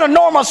 Yeah, under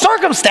normal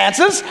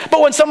circumstances,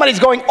 but when somebody's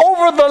going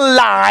over the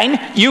line,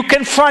 you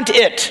confront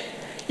it.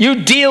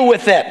 You deal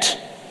with it.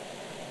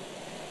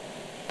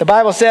 The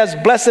Bible says,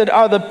 blessed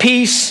are the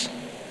peacemakers,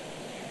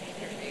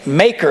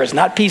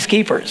 not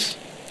peacekeepers.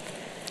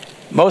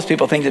 Most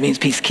people think it means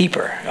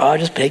peacekeeper. Oh,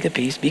 just take the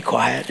peace, be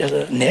quiet.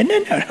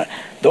 No.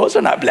 Those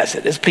are not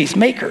blessed. It's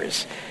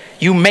peacemakers.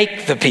 You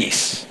make the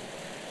peace.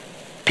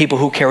 People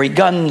who carry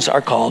guns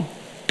are called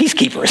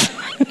peacekeepers.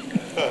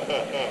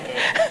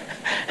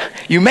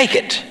 You make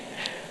it.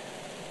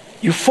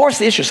 You force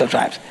the issue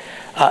sometimes.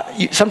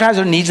 Sometimes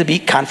there needs to be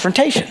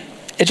confrontation.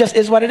 It just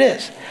is what it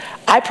is.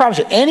 I promise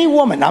you, any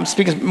woman, I'm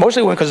speaking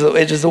mostly women because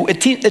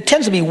it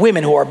tends to be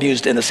women who are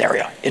abused in this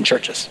area, in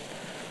churches.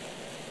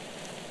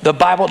 The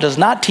Bible does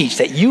not teach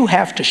that you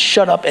have to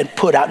shut up and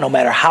put out no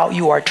matter how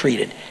you are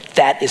treated.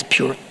 That is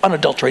pure,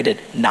 unadulterated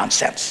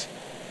nonsense.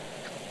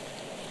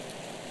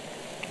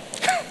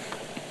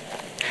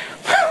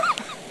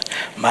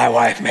 My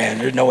wife, man,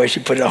 there's no way she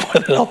put it up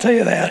with it, I'll tell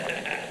you that.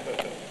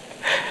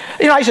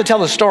 I used to tell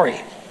this story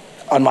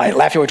on my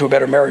Laugh Your Way to a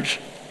Better Marriage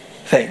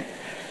thing,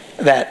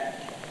 that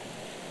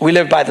we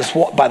lived by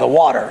the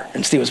water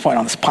in Stevens Point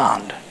on this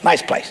pond.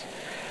 Nice place.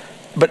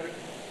 But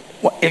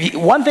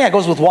one thing that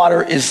goes with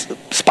water is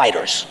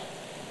spiders.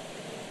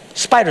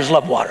 Spiders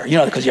love water,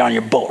 because you're on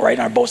your boat, right?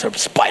 And our boats have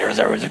spiders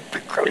everywhere.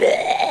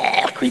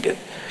 Creepy.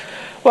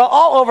 Well,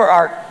 all over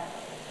our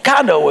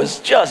condo was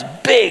just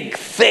big,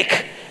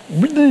 thick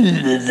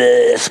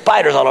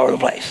spiders all over the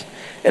place.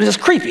 It was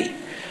just creepy.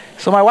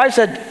 So my wife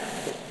said,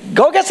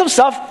 go get some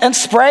stuff and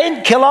spray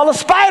and kill all the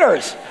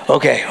spiders.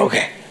 Okay.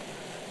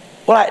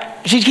 Well,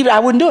 I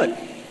wouldn't do it.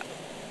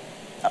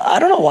 I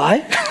don't know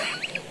why.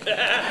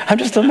 I'm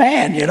just a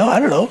man, I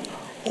don't know.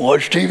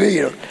 Watch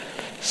TV,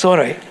 So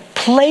anyway,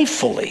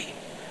 playfully,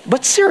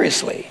 but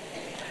seriously,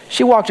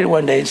 she walked in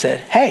one day and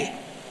said, hey,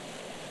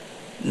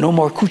 no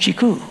more coochie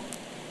coo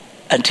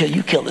until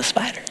you kill the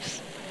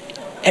spiders.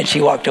 And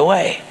she walked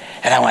away.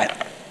 And I went,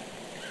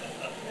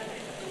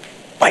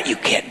 but you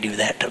can't do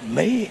that to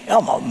me.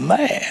 I'm a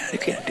man. You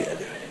can't do that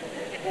to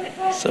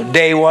me. So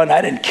day 1,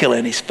 I didn't kill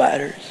any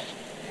spiders.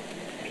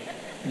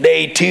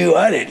 Day 2,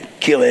 I didn't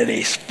kill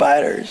any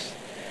spiders.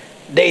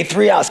 Day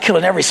 3, I was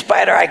killing every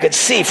spider I could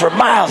see for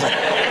miles.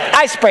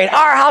 I sprayed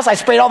our house. I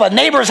sprayed all the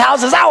neighbors'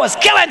 houses. I was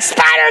killing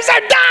spiders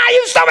and die.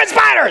 You stupid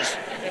spiders.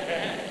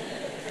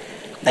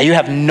 Now, you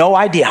have no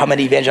idea how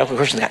many evangelical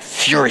Christians got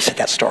furious at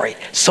that story.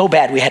 So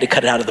bad, we had to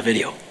cut it out of the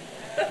video.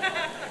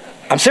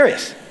 I'm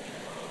serious.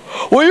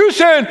 Well, you're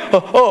saying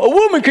a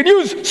woman can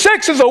use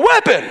sex as a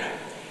weapon.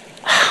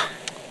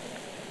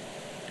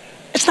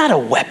 It's not a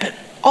weapon.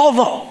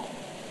 Although,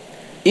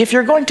 if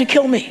you're going to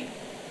kill me,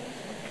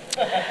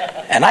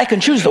 and I can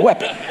choose the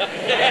weapon,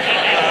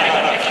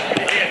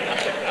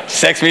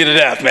 sex me to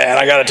death, man.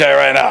 I got to tell you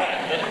right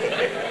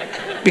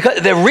now.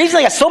 Because the reason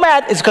they got so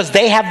mad is because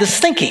they have this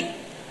thinking.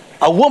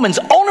 A woman's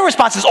only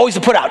response is always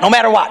to put out, no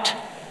matter what.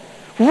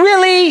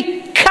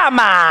 Really? Come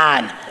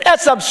on.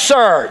 That's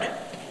absurd.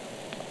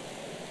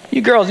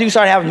 You girls, you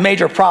start having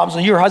major problems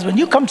with your husband,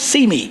 you come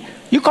see me.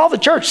 You call the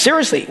church.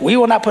 Seriously, we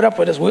will not put up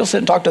with this. We'll sit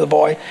and talk to the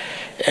boy,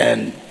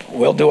 and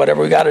we'll do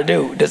whatever we got to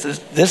do.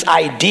 This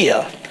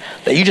idea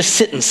that you just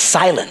sit in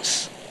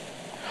silence.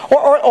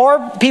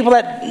 Or people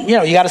that,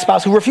 you got a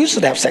spouse who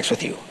refuses to have sex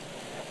with you.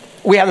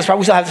 We have this problem.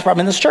 We still have this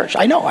problem in this church.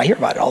 I know. I hear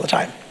about it all the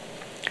time.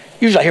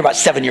 Usually I hear about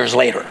 7 years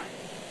later.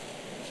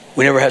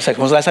 We never had sex.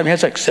 When was the last time you had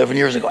sex? 7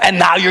 years ago. And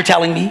now you're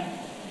telling me?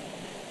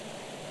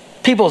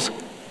 People's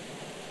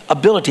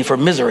ability for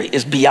misery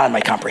is beyond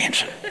my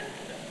comprehension.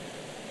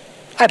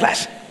 I'd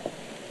last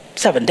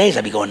 7 days.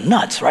 I'd be going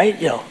nuts, right?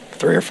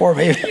 3 or 4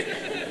 maybe.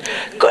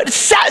 Good.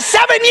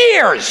 7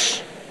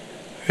 years.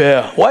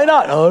 Yeah. Why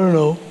not? I don't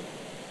know.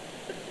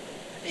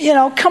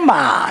 Come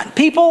on,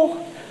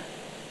 people.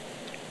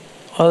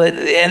 Well,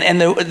 and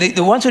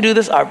the ones who do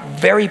this are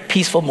very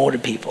peaceful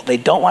motive people. They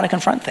don't want to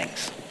confront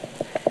things.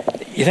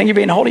 You think you're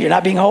being holy, you're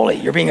not being holy.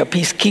 You're being a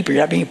peacekeeper, you're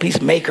not being a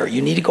peacemaker.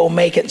 You need to go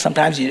make it. And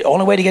sometimes the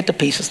only way to get to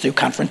peace is through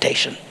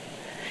confrontation.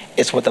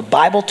 It's what the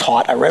Bible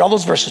taught. I read all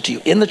those verses to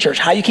you in the church.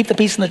 How you keep the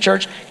peace in the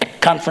church?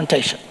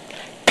 Confrontation.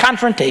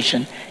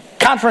 Confrontation.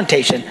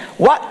 Confrontation.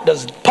 What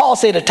does Paul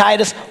say to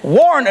Titus?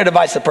 Warn or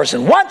advise the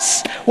person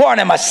once, warn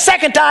him a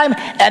second time,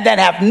 and then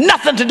have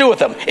nothing to do with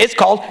him. It's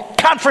called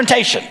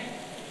confrontation.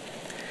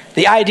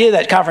 The idea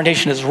that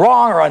confrontation is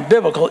wrong or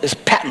unbiblical is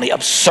patently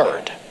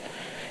absurd.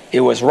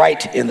 It was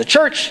right in the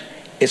church.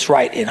 It's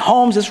right in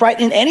homes. It's right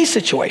in any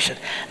situation.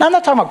 Now, I'm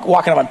not talking about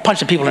walking up and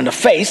punching people in the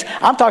face.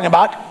 I'm talking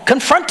about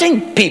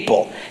confronting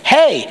people.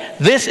 Hey,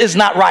 this is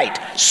not right.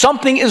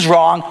 Something is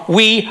wrong.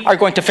 We are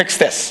going to fix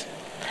this.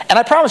 And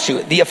I promise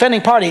you, the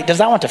offending party does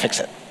not want to fix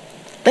it.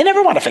 They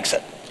never want to fix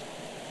it.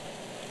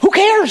 Who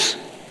cares?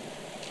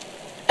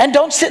 And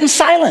don't sit in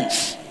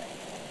silence.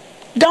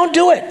 Don't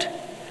do it.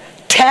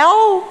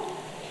 Tell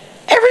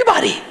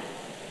everybody.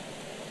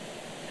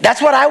 That's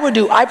what I would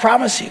do, I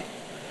promise you.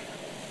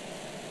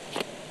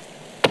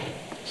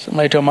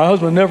 Somebody told my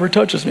husband never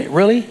touches me.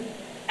 Really?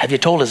 Have you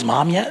told his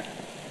mom yet?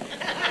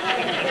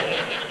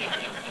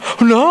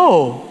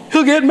 No,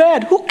 he'll get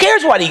mad. Who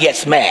cares what he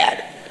gets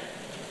mad?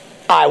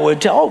 I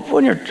would tell,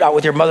 when you're out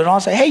with your mother-in-law,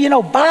 say, hey,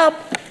 Bob,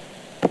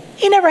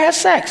 he never has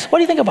sex. What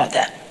do you think about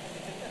that?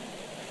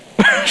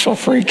 She'll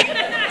freak.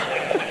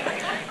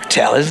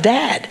 Tell his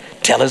dad.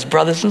 Tell his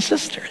brothers and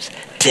sisters.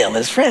 Tell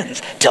his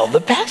friends. Tell the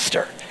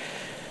pastor.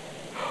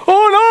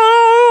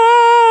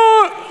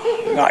 Oh,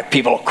 no! All right,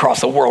 people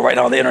across the world right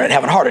now on the internet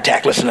having a heart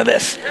attack. Listen to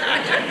this.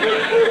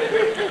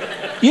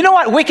 You know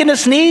what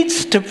wickedness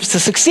needs to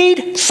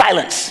succeed?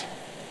 Silence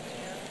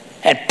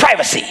and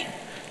privacy.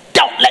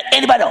 Don't let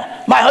anybody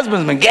know. My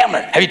husband's been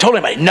gambling. Have you told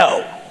anybody?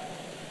 No.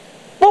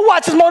 Well,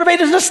 what's his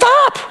motivation to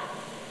stop?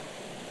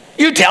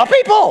 You tell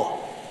people.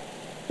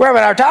 We're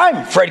having our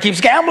time. Fred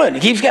keeps gambling. He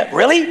keeps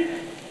Really?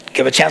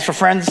 Give a chance for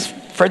Fred's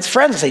friends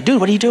and say, dude,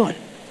 what are you doing?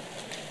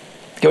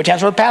 Give a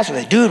chance for the pastor.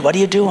 Say, dude, what are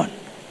you doing?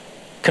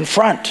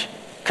 Confront.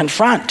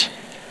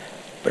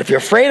 But if you're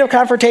afraid of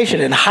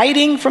confrontation and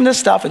hiding from this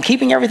stuff and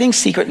keeping everything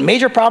secret and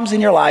major problems in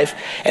your life,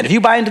 and if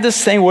you buy into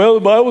this thing, well, the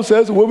Bible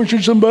says a woman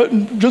should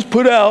just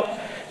put out,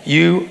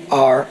 you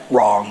are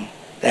wrong.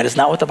 That is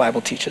not what the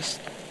Bible teaches.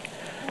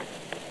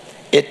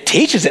 It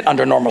teaches it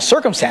under normal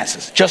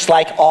circumstances, just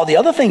like all the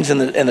other things in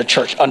the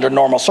church under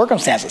normal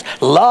circumstances.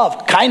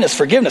 Love, kindness,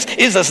 forgiveness.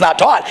 Is this not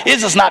taught?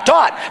 Is this not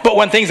taught? But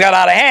when things got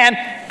out of hand,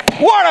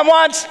 warn them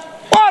once,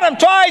 warn them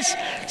twice,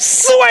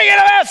 swing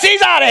it ass,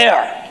 he's out of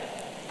here.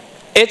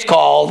 It's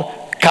called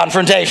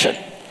confrontation.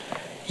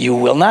 You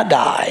will not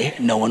die,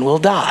 no one will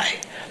die.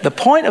 The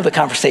point of the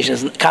confrontation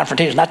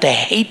is not to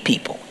hate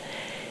people.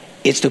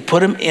 It's to put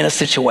them in a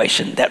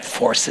situation that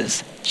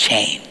forces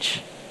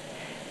change.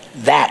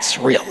 That's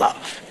real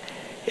love.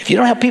 If you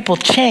don't have people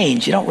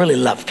change, you don't really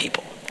love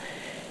people.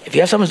 If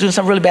you have someone who's doing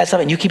some really bad stuff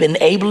and you keep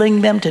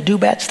enabling them to do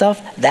bad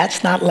stuff,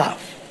 that's not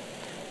love.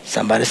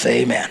 Somebody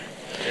say amen.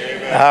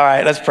 Amen. All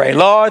right, let's pray.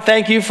 Lord,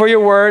 thank you for your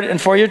word and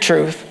for your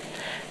truth.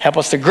 Help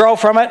us to grow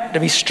from it, to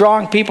be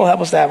strong people.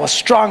 Help us to have a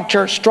strong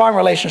church, strong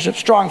relationships,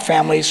 strong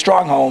families,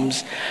 strong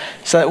homes,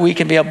 so that we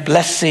can be a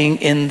blessing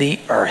in the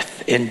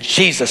earth. In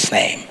Jesus'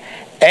 name,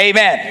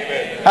 amen.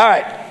 Amen. All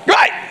right.